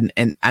inside.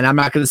 And I'm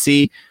not going to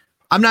see,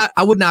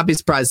 I would not be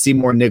surprised to see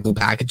more nickel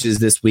packages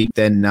this week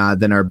than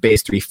our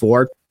base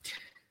 3-4.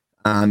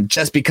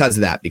 Just because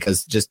of that,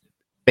 because just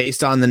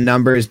based on the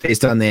numbers,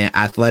 based on the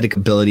athletic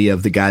ability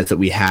of the guys that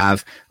we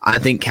have, I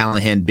think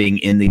Callahan being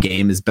in the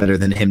game is better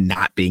than him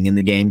not being in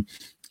the game.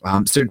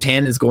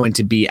 Surtain is going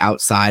to be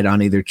outside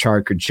on either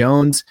Chark or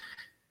Jones.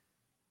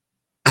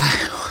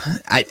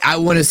 I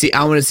want to see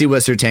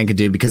what Surtain could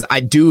do, because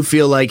I do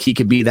feel like he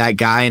could be that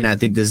guy, and I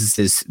think this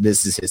is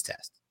his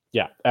test.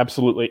 Yeah,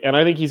 absolutely, and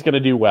I think he's going to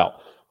do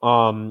well.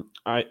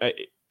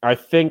 I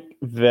think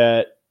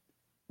that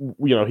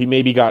he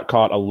maybe got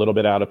caught a little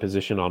bit out of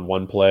position on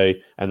one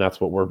play, and that's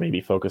what we're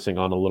maybe focusing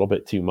on a little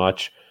bit too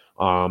much.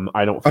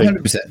 I don't think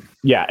 100%.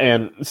 Yeah,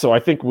 and so I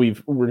think we're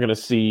going to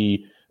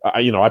see.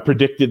 I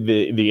predicted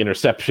the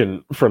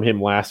interception from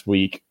him last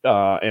week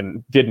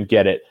and didn't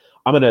get it.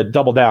 I'm going to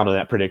double down on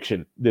that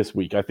prediction this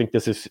week. I think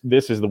this is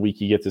the week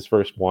he gets his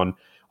first one.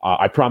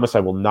 I promise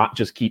I will not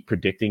just keep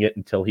predicting it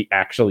until he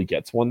actually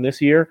gets one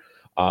this year.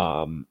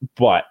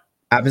 But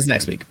happens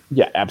next week.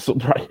 Yeah,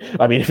 absolutely right.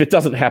 I mean, if it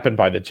doesn't happen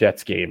by the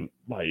Jets game,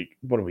 like,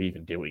 what are we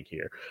even doing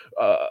here?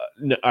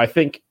 No, I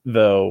think,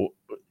 though,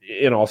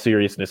 in all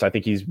seriousness, I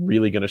think he's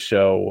really going to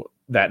show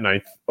that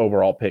 9th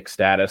overall pick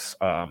status.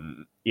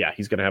 Yeah,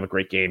 he's going to have a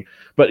great game.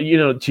 But,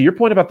 to your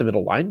point about the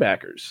middle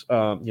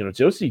linebackers,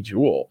 Josie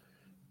Jewell,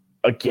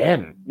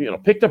 again,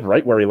 picked up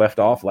right where he left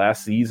off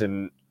last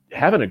season,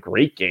 having a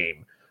great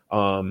game.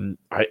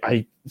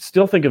 I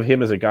still think of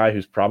him as a guy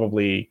who's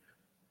probably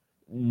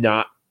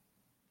not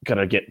going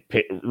to get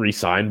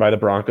re-signed by the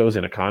Broncos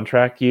in a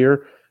contract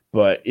year.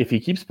 But if he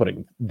keeps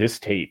putting this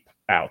tape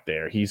out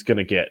there, he's going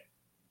to get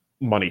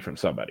money from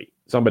somebody.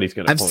 Somebody's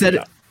going to pony it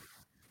up.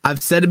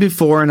 I've said it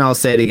before and I'll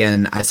say it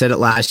again. I said it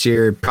last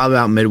year, probably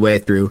about midway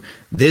through.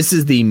 This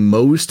is the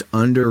most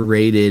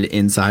underrated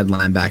inside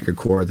linebacker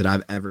core that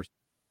I've ever seen.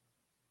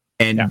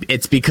 And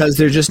it's because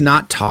they're just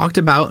not talked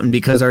about and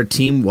because our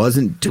team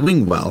wasn't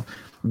doing well.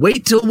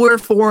 Wait till we're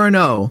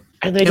 4-0.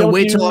 And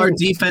wait till our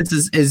defense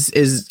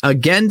is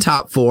again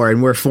top 4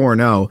 and we're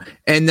 4-0.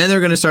 And then they're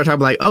going to start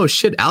talking like, oh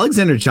shit,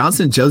 Alexander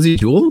Johnson, Josie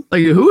Jewell?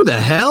 Like, who the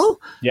hell?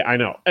 Yeah, I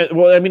know.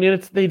 Well, I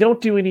mean, they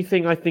don't do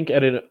anything, I think,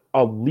 at an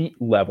elite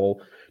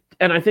level.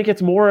 And I think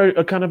it's more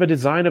a kind of a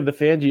design of the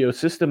Fangio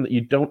system that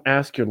you don't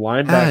ask your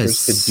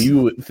linebackers to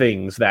do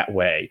things that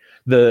way.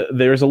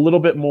 There's a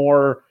little bit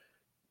more,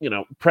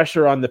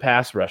 pressure on the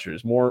pass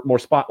rushers, more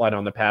spotlight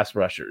on the pass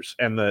rushers,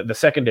 and the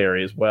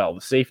secondary as well.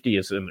 The safety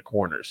is in the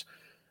corners.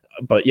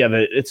 But yeah,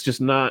 it's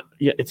just not.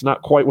 Yeah, it's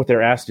not quite what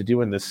they're asked to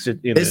do in this.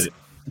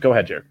 Go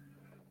ahead, Jared.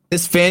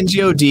 This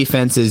Fangio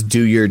defense is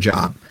do your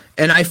job,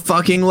 and I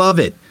fucking love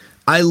it.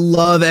 I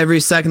love every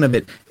second of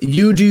it.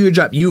 You do your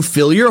job. You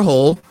fill your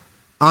hole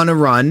on a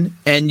run,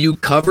 and you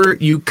cover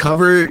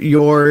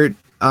your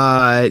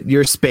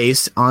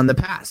space on the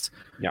pass.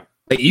 Yeah,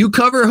 like you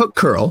cover hook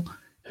curl,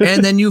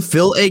 and then you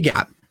fill A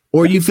gap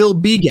or you fill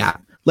B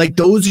gap. Like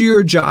those are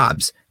your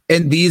jobs,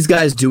 and these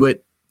guys do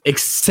it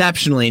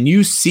exceptionally. And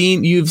you've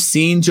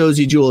seen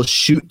Josie Jewell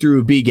shoot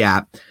through B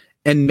gap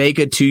and make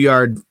a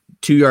 2-yard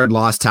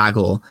loss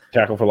tackle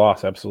for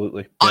loss.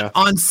 Absolutely. Yeah.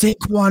 On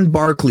Saquon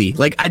Barkley.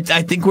 Like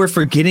I think we're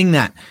forgetting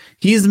that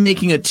he's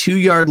making a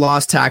 2-yard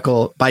loss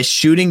tackle by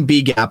shooting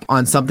B gap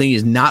on something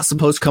he's not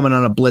supposed to come in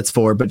on a blitz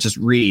for, but just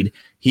read.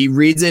 He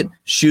reads it,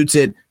 shoots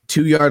it,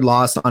 2-yard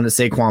loss on a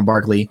Saquon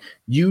Barkley.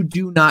 You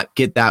do not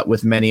get that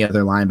with many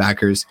other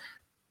linebackers.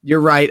 You're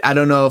right. I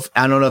don't know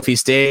if he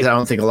stays. I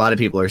don't think a lot of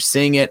people are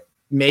seeing it.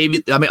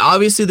 Maybe, I mean,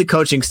 obviously the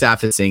coaching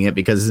staff is seeing it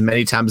because as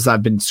many times as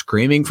I've been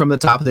screaming from the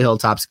top of the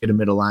hilltops, get a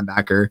middle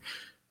linebacker.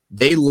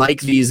 They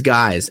like these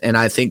guys, and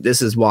I think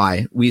this is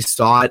why we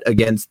saw it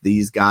against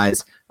these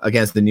guys,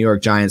 against the New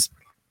York Giants,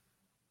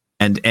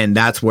 and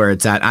that's where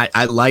it's at.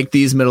 I like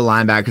these middle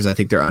linebackers. I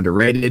think they're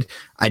underrated.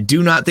 I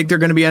do not think they're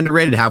going to be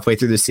underrated halfway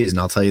through the season.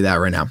 I'll tell you that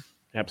right now.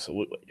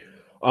 Absolutely.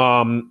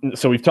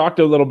 So we've talked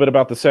a little bit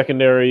about the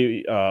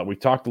secondary. We've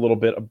talked a little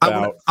bit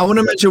about. I want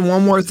to mention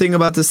one more thing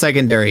about the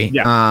secondary.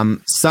 Yeah.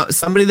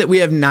 Somebody that we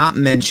have not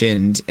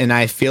mentioned, and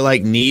I feel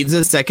like needs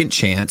a second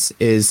chance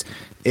is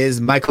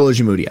Michael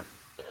Ojemudia.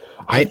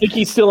 I think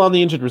he's still on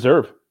the injured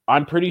reserve.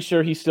 I'm pretty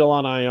sure he's still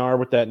on IR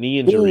with that knee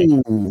injury.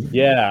 Ooh.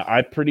 Yeah,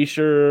 I'm pretty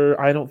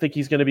sure. I don't think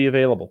he's going to be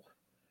available.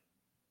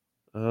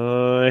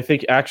 I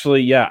think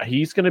actually, yeah,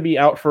 he's going to be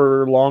out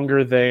for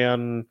longer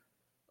than.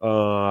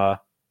 Darby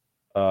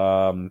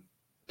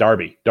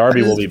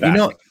will be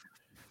back.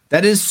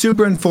 That is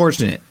super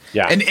unfortunate.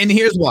 Yeah. And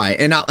here's why.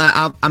 And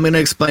I'm going to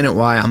explain it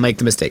why. I'll make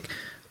the mistake.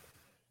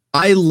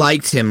 I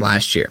liked him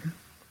last year.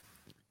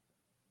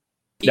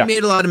 He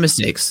made a lot of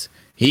mistakes.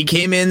 He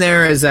came in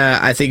there as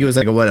I think it was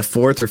like a 4th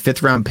or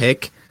 5th round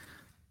pick.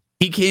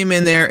 He came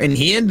in there and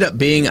he ended up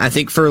being, I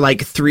think for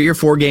like 3 or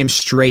 4 games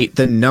straight,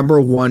 the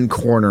number 1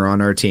 corner on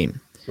our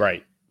team.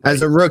 Right.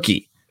 As a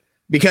rookie.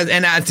 Because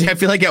I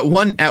feel like at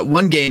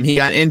one game he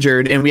got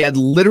injured and we had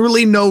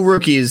literally no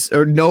rookies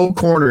or no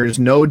corners,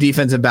 no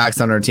defensive backs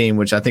on our team,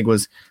 which I think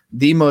was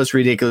the most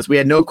ridiculous. We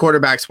had no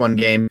quarterbacks one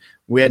game,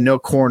 we had no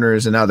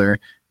corners another.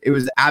 It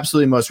was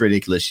absolutely most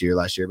ridiculous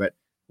last year. But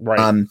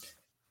right.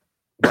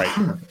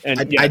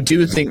 And I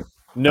do think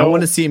I want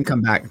to see him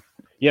come back.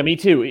 Yeah, me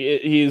too.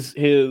 His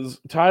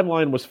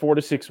timeline was 4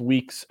 to 6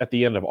 weeks at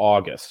the end of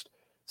August.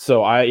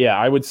 So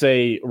I would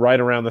say right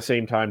around the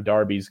same time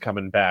Darby's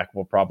coming back,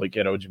 we'll probably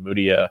get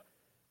Ojemudia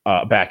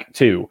back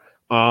too.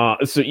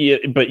 But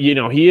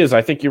he is.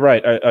 I think you're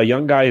right. A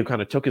young guy who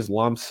kind of took his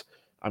lumps.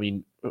 I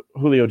mean,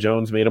 Julio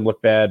Jones made him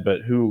look bad,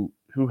 but who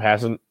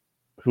hasn't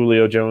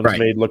Julio Jones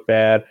made look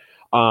bad?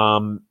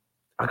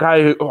 A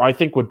guy who I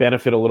think would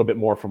benefit a little bit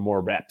more from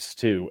more reps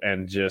too.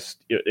 And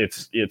just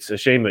it's a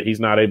shame that he's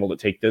not able to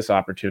take this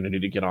opportunity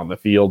to get on the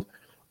field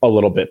a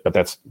little bit, but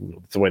that's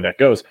the way that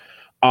goes.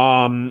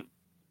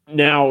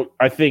 Now,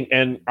 I think,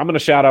 and I'm going to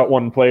shout out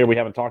one player we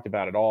haven't talked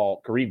about at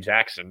all, Kareem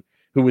Jackson,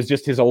 who was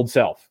just his old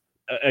self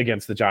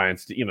against the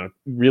Giants,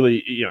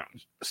 really,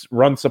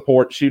 run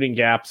support, shooting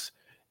gaps,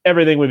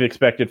 everything we've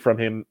expected from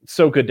him.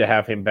 So good to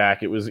have him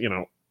back. It was,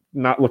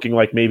 not looking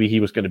like maybe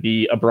he was going to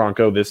be a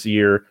Bronco this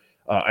year,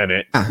 and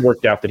it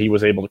worked out that he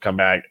was able to come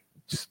back.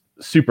 Just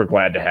super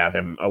glad to have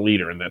him a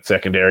leader in that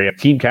secondary,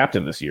 team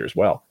captain this year as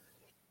well.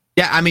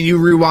 Yeah, I mean, you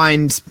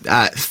rewind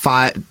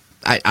 5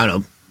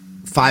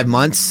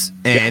 months,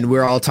 and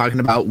we're all talking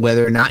about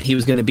whether or not he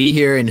was going to be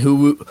here and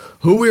who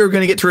we were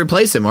going to get to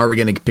replace him. Are we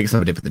going to pick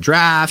somebody for the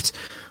draft?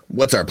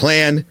 What's our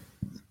plan?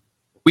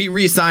 We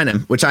re-sign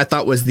him, which I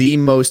thought was the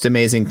most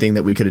amazing thing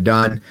that we could have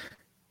done.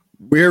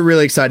 We're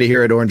really excited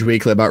here at Orange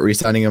Weekly about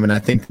re-signing him, and I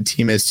think the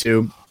team is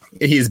too.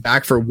 He's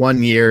back for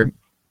 1 year.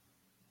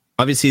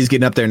 Obviously, he's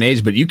getting up there in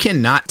age, but you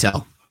cannot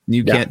tell.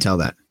 You can't tell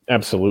that.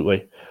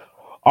 Absolutely.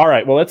 All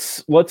right, well,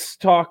 let's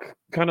talk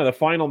kind of the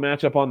final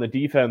matchup on the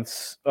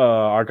defense.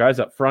 Our guys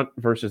up front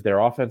versus their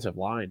offensive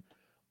line.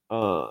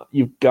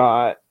 You've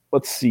got,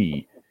 let's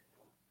see,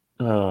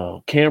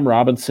 Cam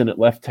Robinson at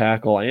left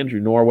tackle,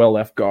 Andrew Norwell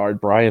left guard,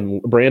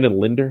 Brandon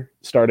Linder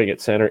starting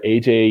at center,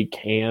 AJ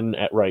Can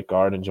at right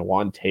guard, and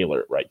Jawan Taylor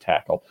at right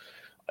tackle.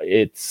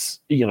 It's,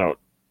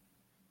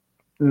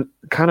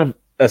 kind of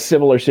a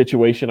similar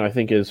situation, I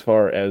think, as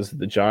far as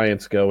the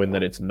Giants go, in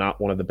that it's not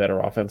one of the better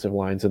offensive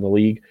lines in the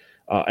league.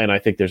 And I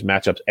think there's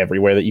matchups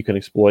everywhere that you can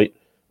exploit.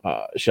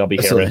 Shelby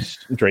Harris,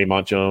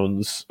 Draymond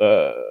Jones,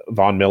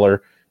 Von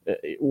Miller.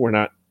 We're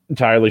not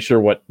entirely sure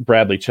what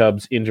Bradley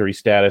Chubb's injury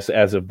status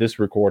as of this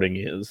recording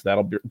is.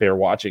 That'll bear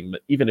watching.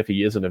 But even if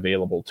he isn't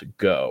available to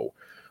go,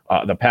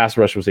 the pass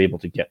rush was able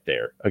to get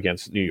there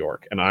against New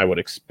York, and I would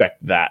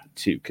expect that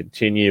to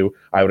continue.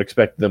 I would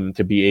expect them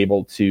to be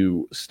able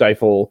to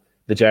stifle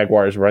the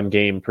Jaguars' run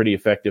game pretty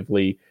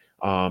effectively.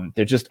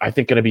 They're just, I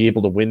think, going to be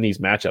able to win these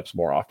matchups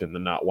more often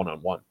than not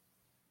one-on-one.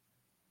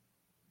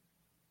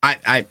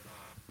 I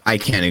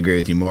can't agree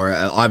with you more.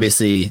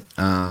 Obviously,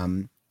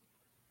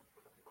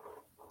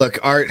 look,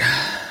 our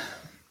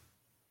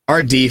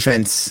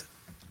defense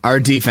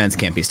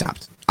can't be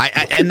stopped.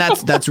 And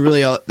that's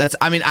really all.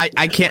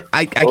 I can't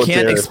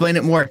explain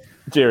it more.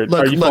 Jared,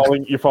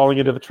 you're falling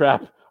into the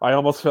trap. I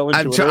almost fell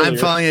into it. I'm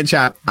falling in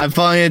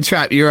a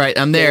trap. You're right.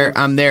 I'm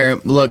there.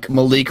 Look,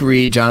 Malik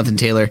Reed, Jonathan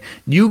Taylor.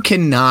 You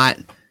cannot.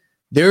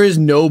 There is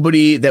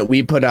nobody that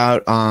we put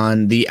out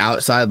on the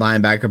outside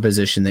linebacker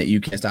position that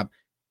you can't stop.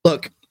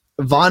 Look,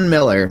 Von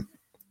Miller,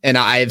 and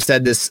I've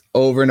said this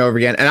over and over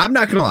again, and I'm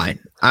not going to lie.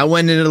 I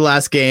went into the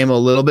last game a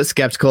little bit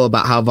skeptical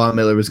about how Von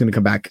Miller was going to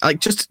come back.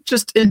 Like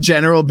just in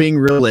general, being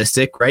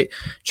realistic, right?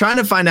 Trying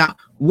to find out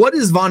what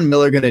is Von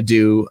Miller going to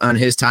do on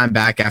his time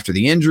back after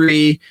the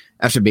injury,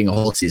 after being a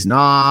whole season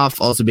off,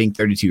 also being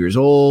 32 years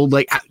old.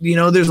 Like,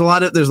 there's a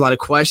lot of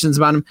questions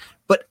about him.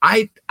 But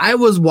I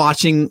was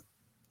watching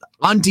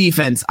on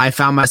defense. I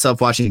found myself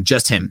watching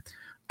just him.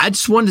 I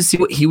just wanted to see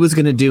what he was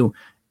going to do.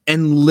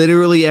 And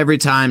literally every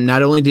time,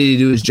 not only did he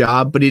do his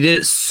job, but he did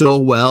it so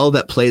well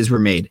that plays were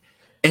made.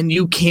 And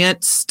you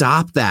can't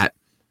stop that.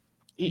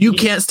 You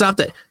can't stop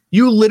that.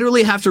 You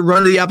literally have to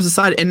run to the opposite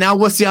side. And now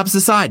what's the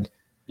opposite side?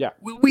 Yeah.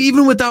 We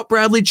even without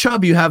Bradley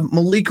Chubb, you have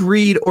Malik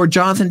Reed or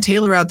Jonathan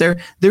Taylor out there.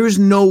 There's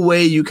no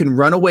way you can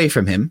run away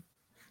from him.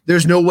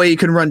 There's no way you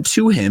can run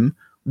to him.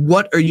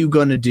 What are you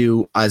going to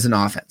do as an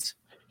offense?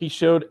 He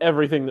showed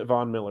everything that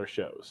Von Miller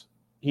shows.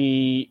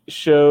 He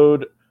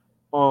showed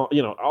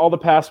all the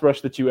pass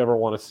rush that you ever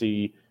want to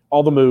see,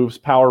 all the moves,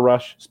 power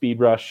rush, speed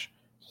rush.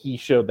 He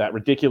showed that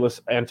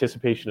ridiculous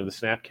anticipation of the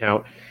snap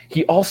count.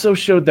 He also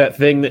showed that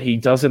thing that he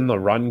does in the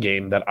run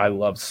game that I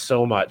love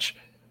so much,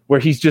 where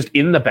he's just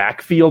in the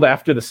backfield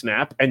after the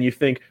snap, and you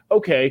think,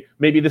 okay,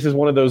 maybe this is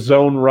one of those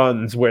zone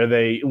runs where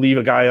they leave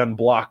a guy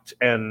unblocked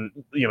and,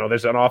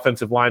 there's an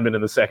offensive lineman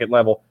in the second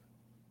level.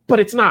 But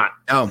it's not.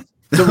 Oh,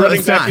 the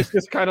running back is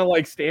just kind of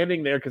like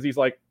standing there because he's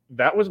like,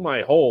 that was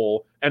my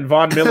hole, and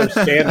Von Miller's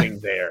standing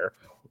there.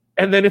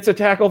 And then it's a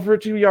tackle for a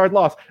 2-yard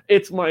loss.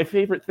 It's my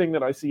favorite thing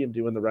that I see him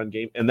do in the run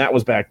game, and that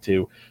was back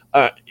to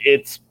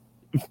it's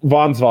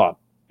Von's Von.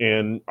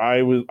 And I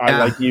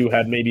like you,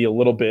 had maybe a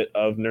little bit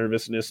of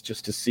nervousness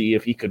just to see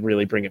if he could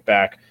really bring it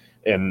back,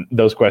 and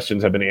those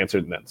questions have been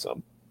answered and then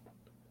some.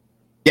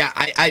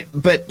 Yeah,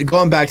 but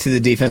going back to the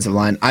defensive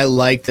line, I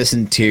like this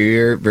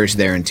interior versus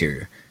their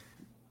interior.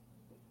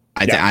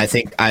 I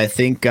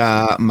think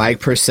Mike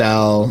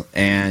Purcell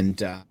and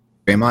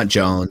Draymond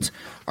Jones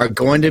are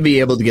going to be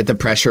able to get the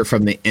pressure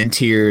from the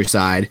interior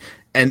side.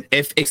 And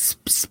if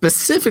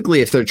specifically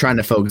if they're trying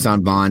to focus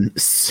on Vaughn,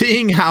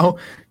 seeing how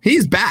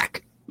he's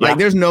back, like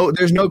there's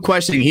no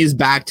questioning he's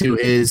back to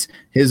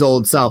his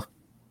old self.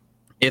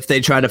 If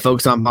they try to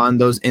focus on Vaughn,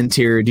 those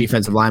interior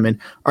defensive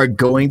linemen are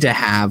going to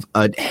have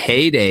a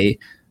heyday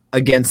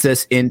against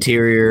this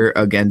interior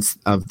of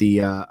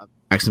the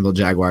Jacksonville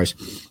Jaguars.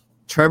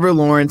 Trevor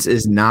Lawrence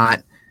is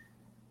not.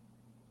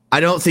 I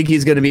don't think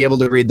he's going to be able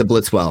to read the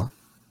blitz well.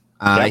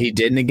 He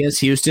didn't against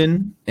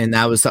Houston, and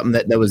that was something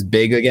that was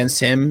big against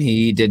him.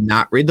 He did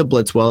not read the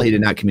blitz well. He did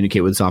not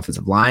communicate with his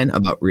offensive line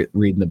about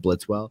reading the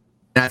blitz well.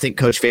 And I think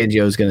Coach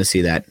Fangio is going to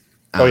see that.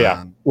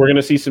 We're going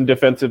to see some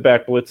defensive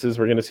back blitzes.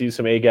 We're going to see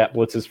some A-gap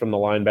blitzes from the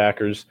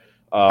linebackers.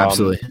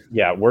 Absolutely.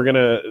 Yeah, we're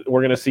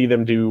gonna see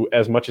them do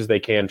as much as they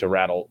can to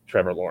rattle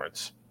Trevor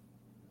Lawrence.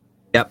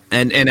 Yep,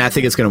 and I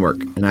think it's going to work,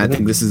 and I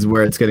think this is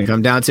where it's going to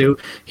come down to.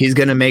 He's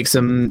going to make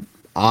some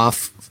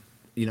off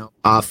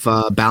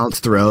balance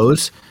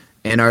throws,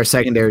 and our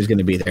secondary is going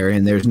to be there,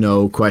 and there's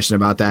no question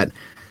about that.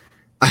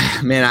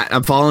 Man,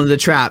 I'm falling into the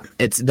trap.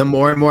 It's the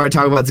more and more I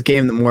talk about this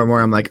game, the more and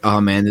more I'm like,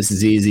 oh man, this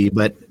is easy.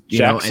 But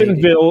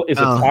Jacksonville is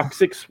a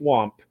toxic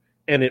swamp,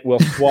 and it will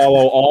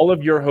swallow all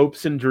of your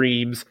hopes and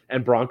dreams.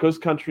 And Broncos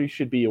country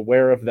should be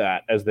aware of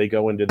that as they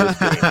go into this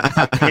game.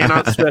 I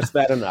cannot stress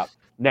that enough.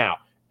 Now,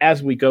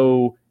 as we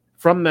go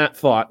from that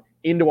thought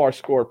into our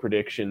score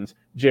predictions,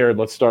 Jared,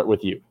 let's start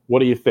with you. What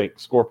do you think?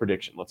 Score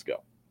prediction. Let's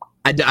go.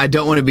 I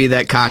don't want to be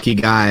that cocky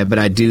guy, but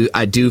I do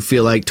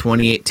feel like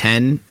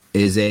 28-10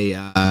 is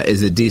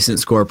a decent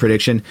score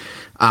prediction.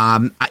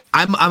 I'm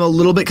a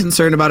little bit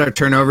concerned about our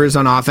turnovers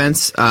on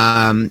offense.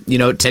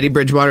 Teddy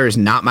Bridgewater is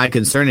not my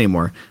concern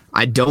anymore.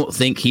 I don't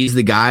think he's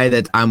the guy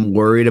that I'm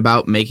worried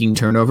about making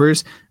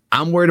turnovers.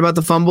 I'm worried about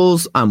the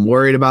fumbles. I'm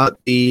worried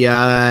about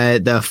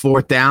the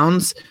fourth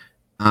downs.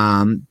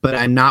 But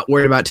I'm not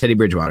worried about Teddy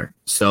Bridgewater.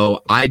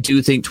 So I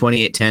do think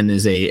 28-10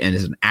 is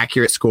an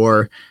accurate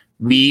score.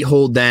 We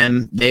hold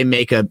them. They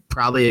make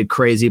probably a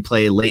crazy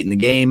play late in the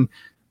game.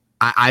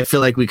 I feel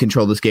like we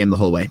control this game the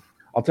whole way.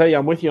 I'll tell you,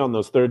 I'm with you on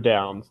those third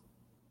downs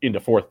into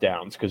fourth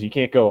downs because you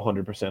can't go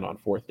 100% on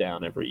fourth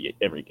down every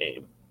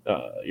game.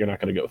 You're not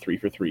going to go 3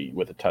 for 3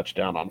 with a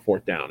touchdown on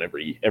fourth down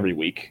every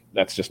week.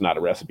 That's just not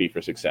a recipe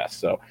for success.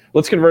 So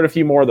let's convert a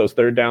few more of those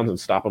third downs and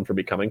stop them from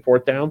becoming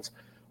fourth downs.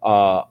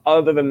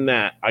 Other than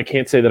that, I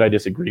can't say that I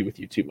disagree with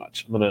you too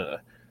much. I'm going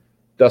to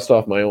dust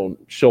off my own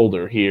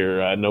shoulder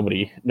here.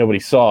 Nobody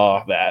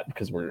saw that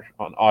because we're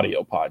on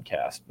audio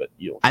podcast, but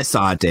I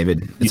saw it,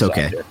 David. It's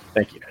okay.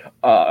 Thank you.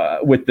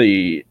 With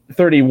the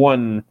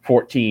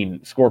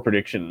 31-14 score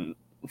prediction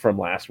from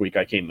last week,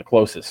 I came the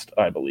closest,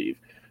 I believe,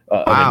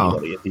 of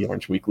anybody at the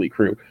Orange Weekly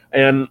crew.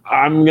 And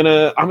I'm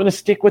gonna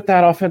stick with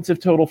that offensive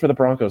total for the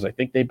Broncos. I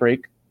think they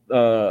break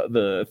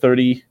the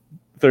 30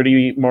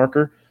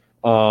 marker.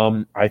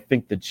 I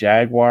think the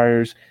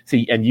Jaguars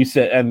and you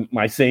said, and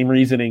my same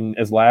reasoning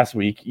as last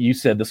week, you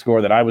said the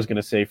score that I was going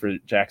to say for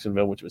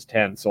Jacksonville, which was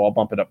 10. So I'll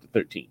bump it up to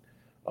 13.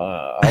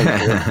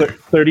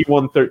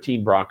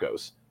 31-13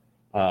 Broncos.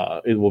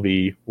 It will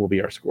be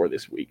our score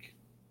this week.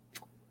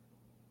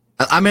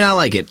 I mean, I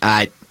like it.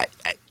 At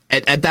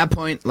that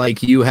point,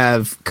 like, you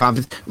have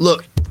confidence.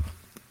 Look,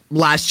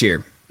 last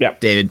year,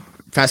 David,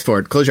 fast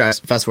forward, close your eyes,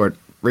 fast forward,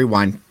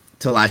 rewind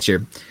to last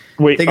year.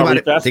 Wait, think about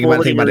it. Think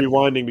about it.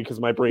 Rewinding because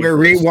my brain. We're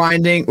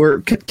rewinding.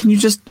 Can you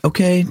just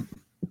okay?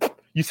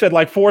 You said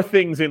like 4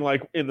 things in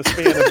the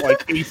span of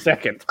like 8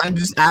 seconds. I'm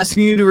just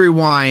asking you to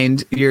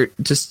rewind.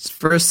 Just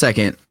for a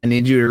second. I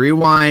need you to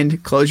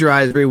rewind. Close your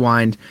eyes.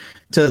 Rewind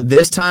to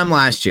this time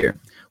last year.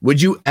 Would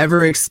you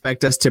ever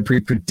expect us to be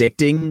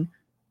predicting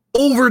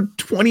over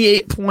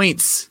 28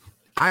 points?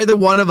 Either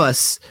one of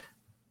us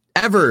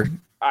ever,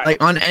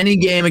 on any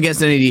game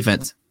against any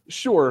defense?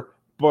 Sure.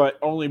 But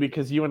only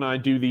because you and I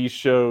do these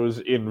shows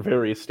in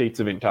various states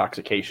of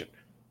intoxication.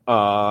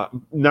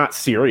 Not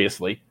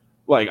seriously.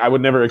 Like, I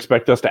would never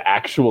expect us to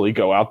actually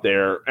go out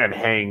there and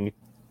hang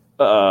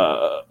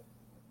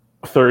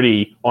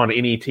 30 on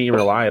any team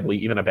reliably,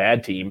 even a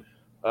bad team.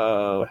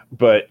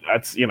 But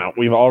that's,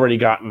 we've already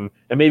gotten,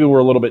 and maybe we're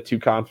a little bit too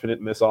confident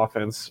in this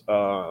offense.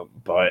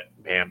 But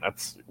man,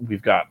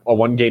 we've got a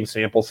 1-game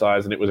sample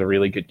size, and it was a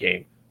really good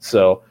game.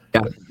 So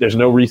there's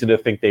no reason to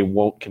think they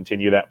won't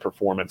continue that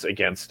performance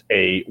against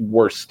a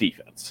worse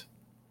defense.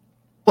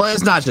 Well,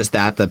 it's not just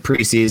that. The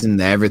preseason,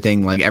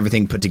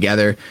 everything put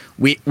together.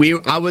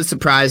 I was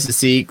surprised to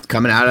see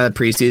coming out of the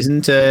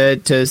preseason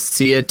to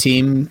see a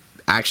team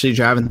actually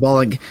driving the ball,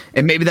 and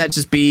maybe that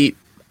just be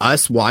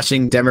us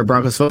watching Denver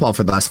Broncos football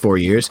for the last 4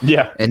 years,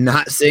 and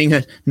not seeing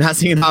an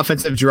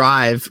offensive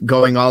drive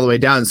going all the way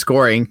down and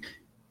scoring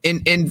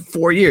in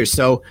 4 years.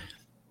 So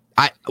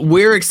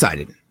we're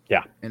excited.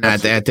 Yeah, and I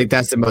think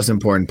that's the most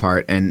important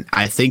part, and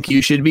I think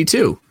you should be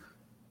too.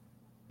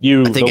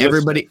 I think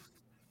everybody,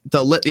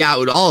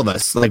 all of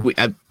us, like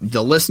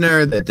the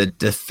listener,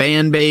 the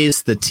fan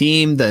base, the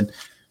team, the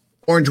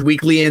Orange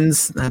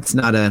Weeklyans. That's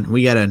not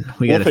we gotta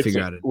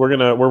figure out it. We're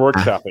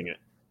workshopping it.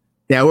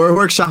 Yeah, we're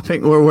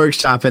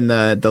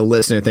workshopping the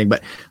listener thing.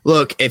 But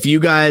look, if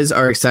you guys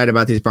are excited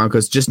about these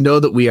Broncos, just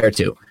know that we are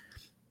too.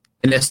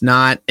 And it's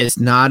not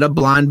a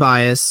blind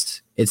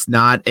bias. It's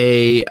not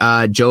a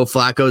Joe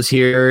Flacco's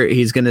here.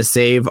 He's going to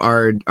save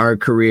our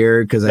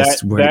career because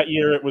that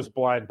year it was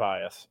blind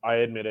bias. I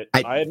admit it.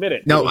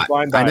 No,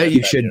 I know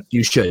you should. Year.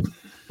 You should.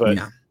 But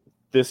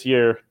this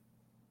year,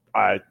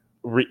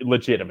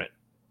 legitimate.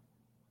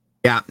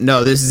 Yeah.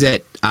 No, this is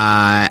it.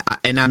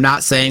 And I'm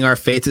not saying our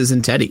faith is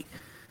in Teddy.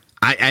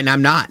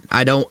 I'm not.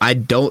 I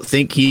don't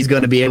think he's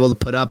going to be able to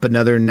put up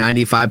another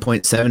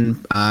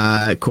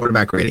 95.7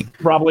 quarterback rating.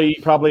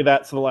 Probably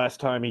that's the last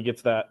time he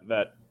gets that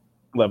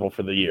level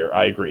for the year.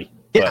 I agree.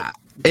 Yeah,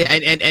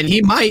 and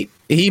he might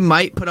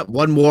put up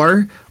one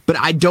more, but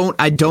I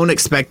don't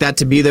expect that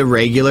to be the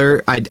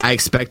regular. I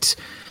expect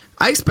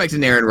I expect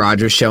an Aaron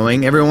Rodgers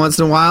showing every once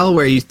in a while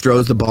where he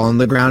throws the ball on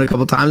the ground a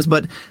couple times,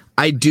 but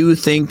I do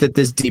think that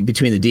this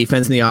between the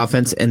defense and the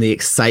offense and the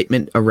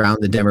excitement around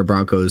the Denver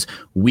Broncos,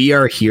 we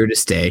are here to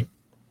stay,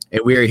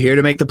 and we are here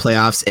to make the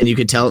playoffs. And you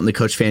could tell it in the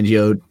Coach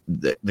Fangio,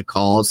 the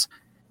calls.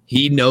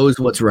 He knows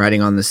what's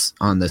riding on this.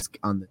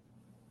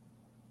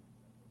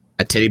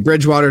 Teddy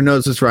Bridgewater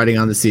knows what's riding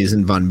on the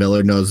season. Von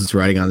Miller knows what's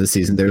riding on the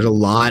season. There's a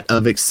lot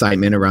of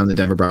excitement around the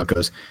Denver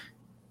Broncos.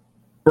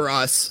 For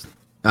us,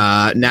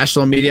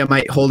 national media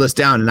might hold us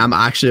down, and I'm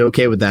actually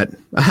okay with that.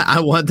 I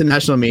want the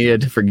national media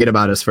to forget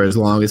about us for as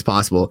long as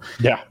possible.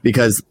 Yeah.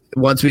 Because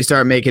once we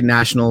start making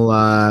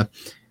national,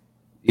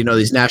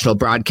 these national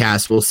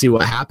broadcasts, we'll see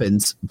what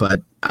happens.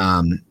 But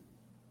I'm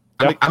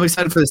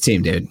excited for this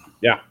team, dude.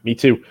 Yeah, me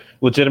too.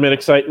 Legitimate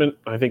excitement.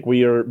 I think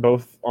we are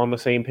both on the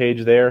same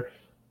page there.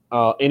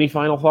 Any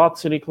final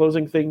thoughts? Any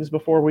closing things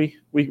before we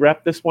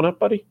wrap this one up,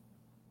 buddy?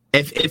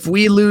 If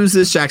we lose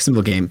this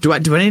Jacksonville game, do I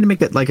need to make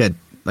that like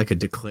a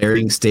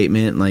declaring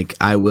statement? Like,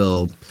 I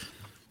will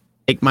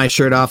take my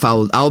shirt off.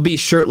 I'll be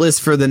shirtless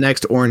for the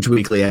next Orange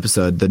Weekly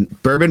episode, the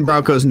Bourbon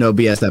Broncos No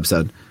BS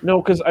episode.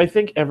 No, because I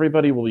think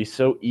everybody will be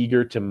so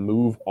eager to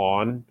move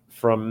on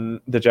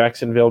from the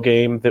Jacksonville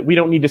game that we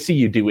don't need to see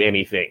you do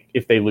anything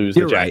if they lose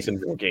the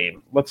Jacksonville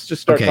game. Let's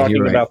just start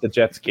talking about the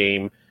Jets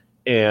game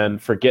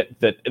and forget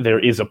that there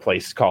is a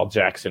place called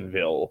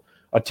Jacksonville,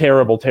 a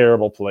terrible,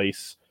 terrible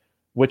place,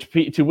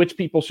 to which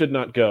people should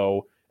not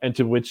go, and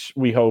from which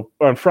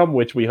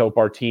we hope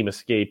our team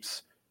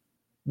escapes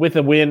with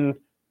a win,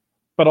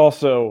 but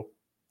also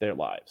their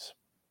lives.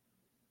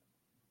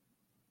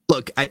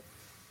 Look,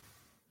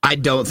 I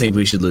don't think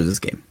we should lose this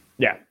game.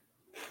 Yeah.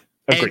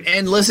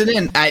 And listen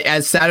in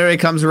as Saturday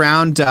comes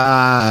around.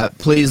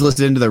 Please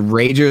listen into the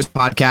Ragers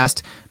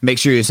podcast. Make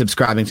sure you're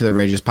subscribing to the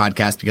Ragers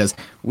podcast because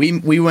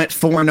we went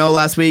 4-0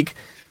 last week.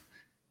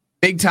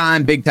 Big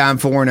time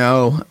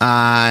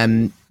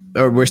 4-0.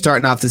 We're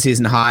starting off the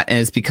season hot, and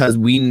it's because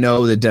we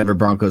know the Denver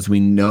Broncos. We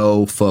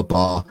know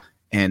football,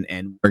 and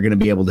we're going to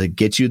be able to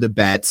get you the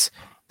bets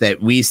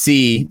that we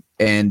see.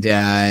 And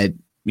we're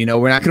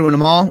not going to win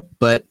them all,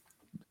 but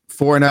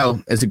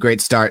 4-0 is a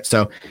great start.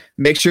 So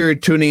make sure you're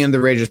tuning in the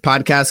Ragers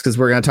podcast because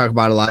we're going to talk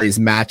about a lot of these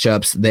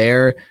matchups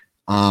there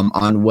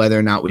on whether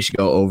or not we should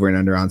go over and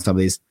under on some of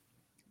these.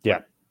 Yeah.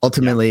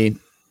 Ultimately,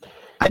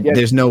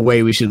 there's no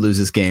way we should lose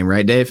this game,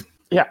 right, Dave?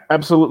 Yeah,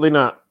 absolutely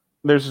not.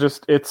 There's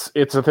just it's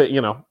a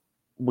thing.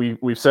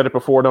 We've said it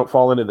before. Don't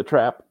fall into the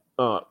trap.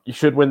 You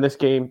should win this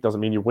game.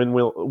 Doesn't mean you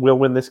will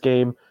win this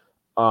game.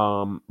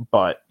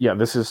 But yeah,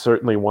 this is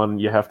certainly one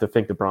you have to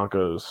think the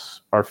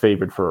Broncos are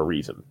favored for a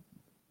reason.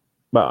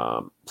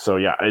 So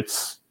yeah, I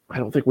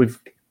don't think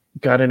we've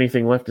got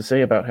anything left to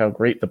say about how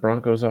great the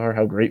Broncos are,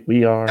 how great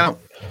we are. No.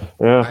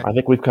 Yeah, I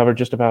think we've covered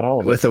just about all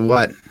of it. With a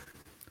what?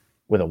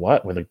 With a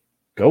what? With a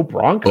go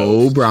Broncos.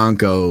 Go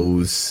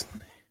Broncos.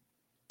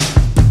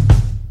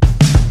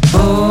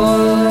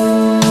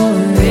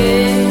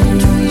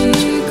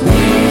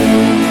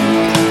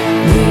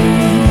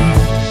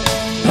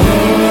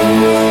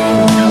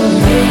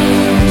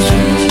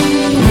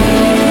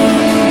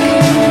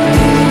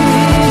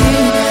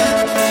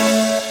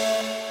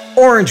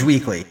 Orange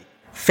Weekly.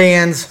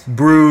 Fans,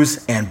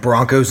 brews, and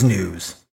Broncos news.